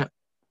championship,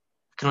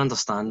 I can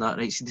understand that,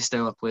 right? See the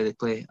style of play they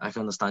play, I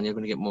can understand you're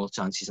going to get more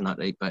chances in that,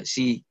 right? But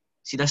see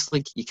this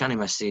league, you can't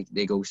miss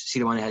the goals. See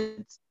the one he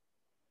had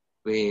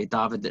with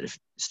David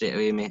straight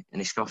away, mate,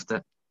 and he scuffed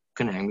it.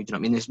 Couldn't hang with, you know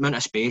what I mean? There's amount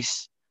of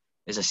space,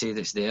 as I say,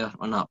 that's there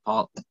on that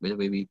part with the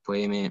way we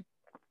play, mate.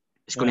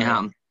 It's going to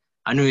happen.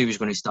 I knew he was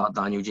going to start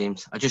Daniel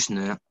James. I just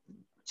knew it. Do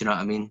you know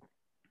what I mean?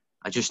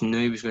 I just knew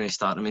he was going to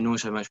start him. He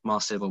knows how much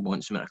Marcelo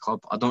wants him at a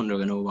club. I don't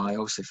really know why.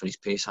 Obviously, for his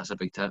pace, that's a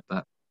big tip.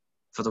 But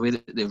for the way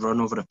that they run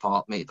over the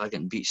park, mate, they're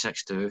getting beat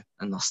 6-2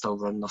 and they're still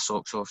running their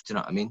socks off. Do you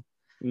know what I mean?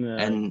 Yeah.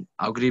 And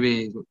I agree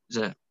with,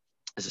 as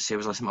I say, I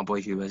was listening to my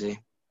boy Hugh Wizzy.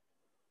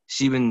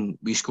 See when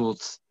we scored,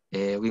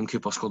 Liam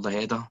Cooper scored the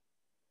header,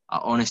 I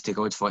honest to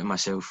God thought to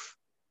myself,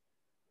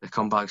 the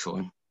comeback's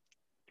on.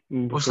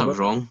 What's that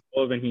wrong?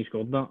 When he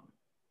scored that?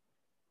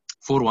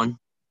 4-1.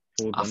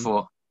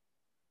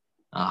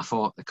 I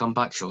thought the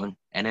comeback's on,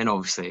 and then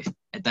obviously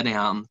it didn't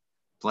happen.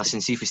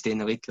 Listen, see if we stay in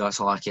the league, that's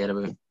all I care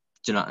about. Do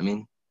you know what I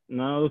mean?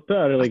 No, they've put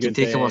a really good.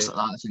 Take a loss at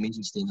that if it means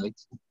we stay in the league.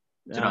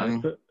 Do you know what I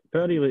mean? Put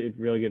a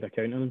really good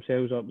account of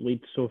themselves up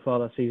Leeds so far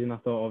this season. I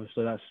thought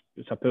obviously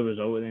it's a poor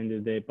result at the end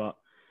of the day, but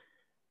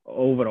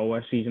overall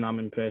this season I'm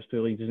impressed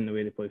with Leeds in the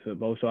way they play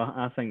football. So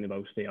I think they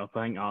will stay up.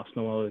 I think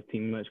Arsenal are the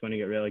team that's going to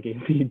get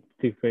relegated.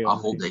 I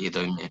hope they get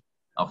down, mate.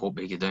 I hope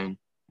they get down.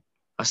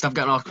 I've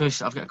got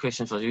a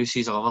question for you.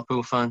 He's a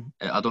Liverpool fan.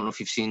 I don't know if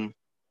you've seen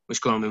what's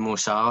going on with Mo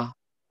Salah.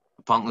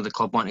 Apparently the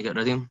club want to get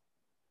rid of him.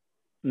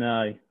 No,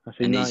 I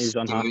seen that. He was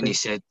unhappy. He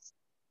said,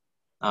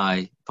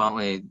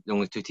 apparently the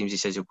only 2 teams he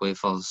says he'll play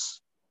for is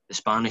the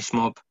Spanish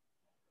mob.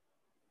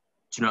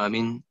 Do you know what I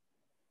mean?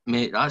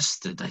 Mate, that's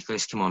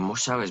ridiculous. Come on, Mo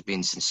Salah's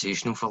been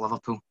sensational for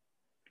Liverpool.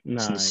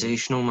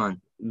 Sensational,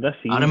 man.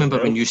 I remember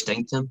when you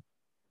signed him.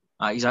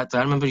 Exactly.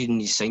 I remember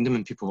when you signed him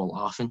and people were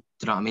laughing.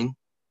 Do you know what I mean?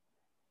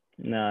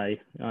 I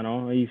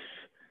know. He's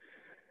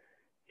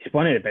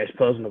one of the best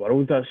players in the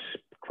world. That's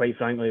quite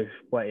frankly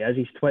what he is.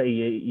 He's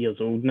 28 years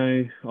old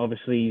now.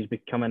 Obviously, he's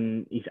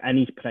in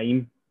his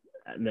prime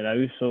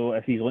now. So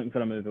if he's looking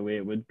for a move away,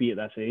 it would be at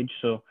this age.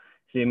 So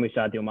same with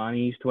Sadio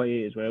Mane, he's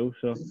 28 as well.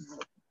 So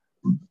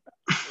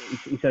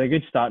he's had a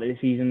good start to the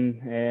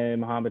season.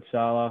 Mohamed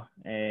Salah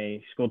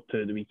scored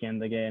 2 at the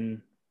weekend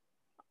again.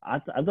 I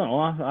don't know.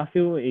 I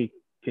feel he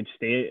could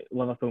stay at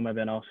Liverpool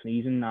maybe another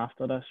season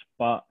after this,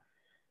 but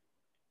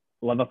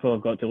Liverpool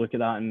have got to look at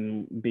that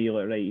and be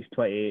like, right, he's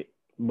 28.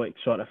 What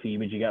sort of fee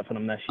would you get for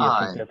him this year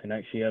compared to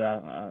next year?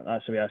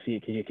 That's the way I see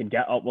it, because you could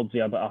get upwards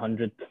of about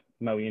 100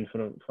 million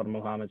for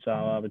Mohamed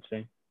Salah, I would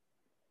say.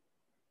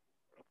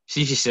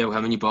 See if you sell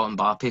him and you bought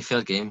Mbappe,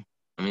 fair game.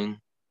 I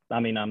mean,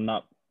 I'm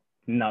not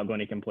going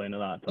to complain of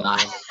that at all.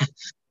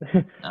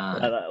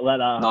 Let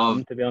that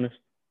happen, to be honest.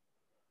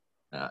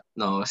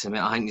 No, listen,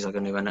 mate, I think he's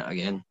going to win it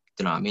again.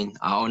 Do you know what I mean?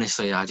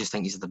 I just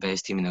think he's the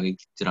best team in the league.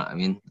 Do you know what I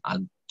mean? I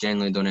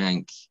genuinely don't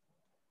think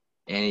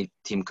any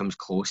team comes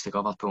close to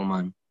Liverpool,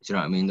 man. Do you know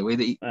what I mean? The way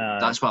that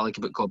that's what I like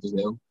about Klopp as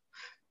well.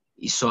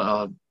 He's sort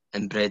of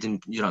inbred in,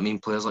 you know what I mean,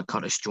 players like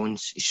Curtis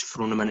Jones. He's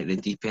thrown them into the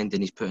deep end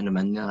and he's putting them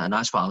in there, and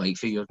that's what I like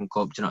for Jurgen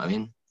Klopp. Do you know what I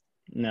mean?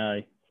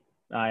 No.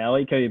 I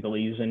like how he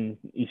believes in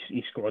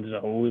his squad as a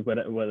whole,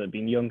 whether it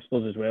being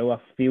youngsters as well. I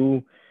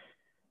feel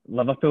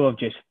Liverpool have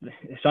just,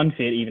 it's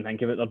unfair to even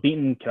think of it. They're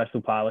beating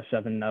Crystal Palace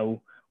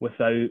 7-0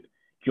 without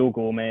Joe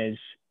Gomez,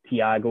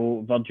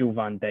 Thiago, Virgil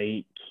van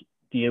Dijk,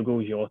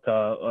 Diego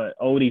Jota,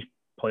 all these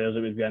players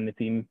that would be in the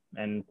team,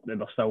 and they're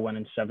still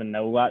winning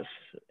 7-0.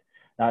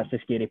 That's the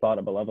scary part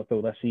about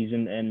Liverpool this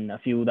season, and I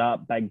feel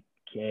that big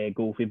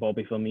goal for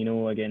Bobby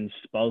Firmino against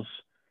Spurs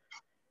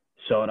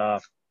sort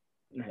of,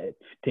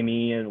 to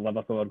me,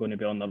 Liverpool are going to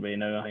be on their way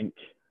now, I think,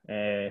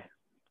 to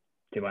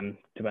win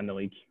the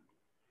league.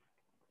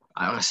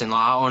 Listen,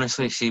 I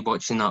honestly see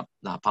watching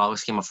that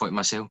Palace game, I thought to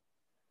myself,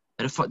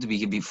 how the fuck did we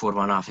get beat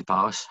 4-1 after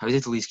Palace? How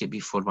did Leeds get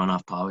beat 4-1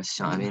 after Palace?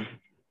 You know what I mean?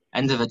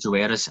 Individual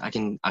errors, I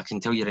can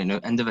tell you right now,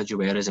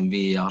 individual errors and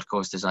VAR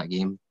cost us that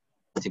game,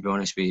 to be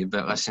honest with you.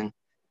 But listen,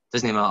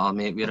 doesn't matter,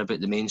 mate. We're about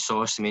the main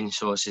source. The main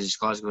source is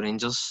Glasgow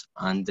Rangers,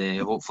 and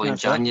hopefully in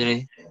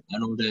January, I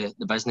know the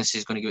business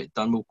is going to get it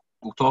done.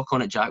 We'll talk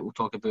on it, Jack. We'll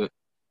talk about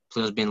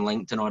players being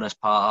linked and all this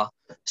part.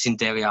 I've seen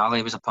Dele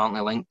Alli was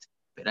apparently linked,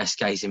 but this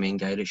guy's the main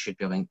guy that should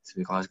be linked to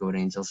the Glasgow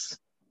Rangers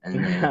in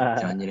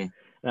January.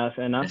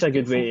 That's a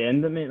good way to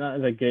end it, mate. That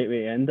is a great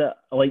way to end it.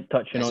 I like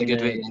touching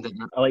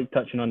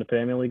on the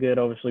Premier League there.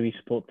 Obviously, we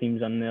support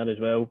teams in there as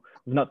well.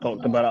 We've not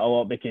talked about it a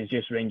lot because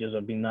just Rangers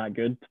have been that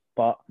good.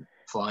 But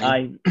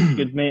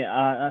good, mate.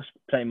 That's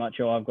pretty much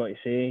all I've got to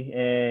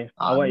say.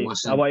 I want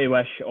to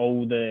wish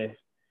all the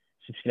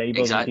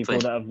subscribers and people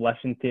that have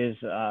listened to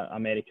us a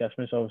Merry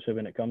Christmas, obviously,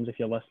 when it comes, if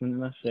you're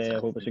listening to this. I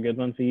hope it's a good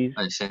one for you.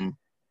 Listen,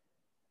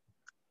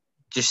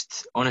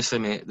 just honestly,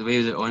 mate, the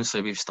way that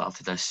honestly we've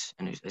started this,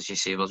 and as you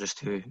say, we're just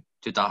two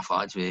daft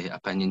lads with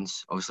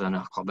opinions, obviously in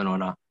our club and all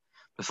that.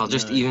 But for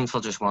just even for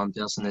just one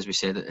person, as we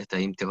said at the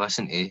time, to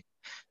listen to,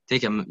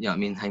 take him, you know what I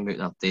mean, hang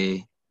out their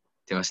day,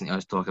 to listen to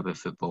us talk about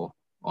football.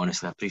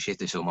 Honestly, I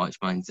appreciate it so much,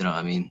 man. Do you know what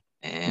I mean?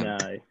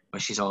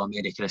 Wish you all a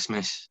Merry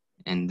Christmas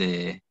and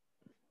a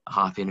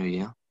Happy New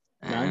Year.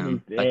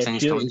 Big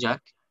things coming,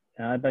 Jack.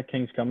 Yeah, big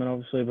things coming.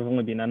 Obviously, we've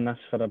only been in this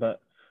for about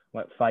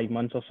 5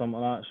 months or something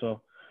like that.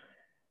 So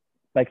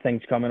big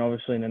things coming,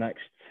 obviously, in the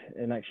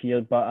next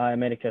year. But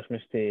Merry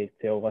Christmas to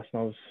all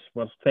listeners.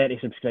 We're 30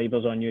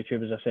 subscribers on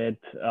YouTube, as I said.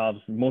 Our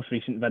most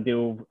recent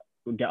video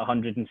will get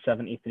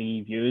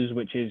 173 views,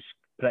 which is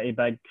pretty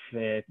big,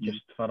 just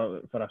for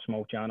a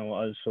small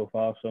channel it is so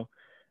far. So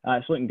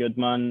it's looking good,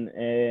 man.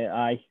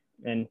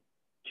 And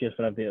cheers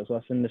for everybody that's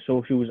listening. The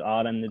socials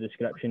are in the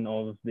description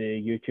of the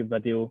YouTube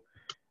video.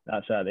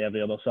 That's at the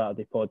Every Other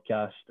Saturday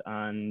podcast,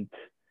 and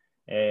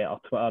our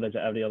Twitter is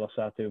at Every Other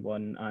Saturday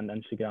 1, and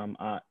Instagram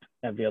at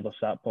Every Other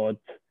Sat Pod,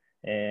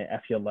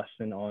 if you're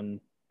listening on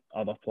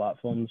other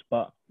platforms.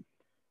 But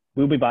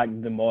we'll be back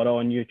tomorrow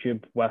on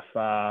YouTube with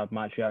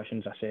match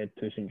reactions, I said,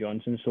 to St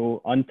Johnstone.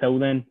 So until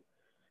then,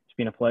 it's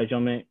been a pleasure,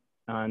 mate,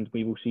 and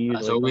we will see you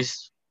later. As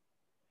always.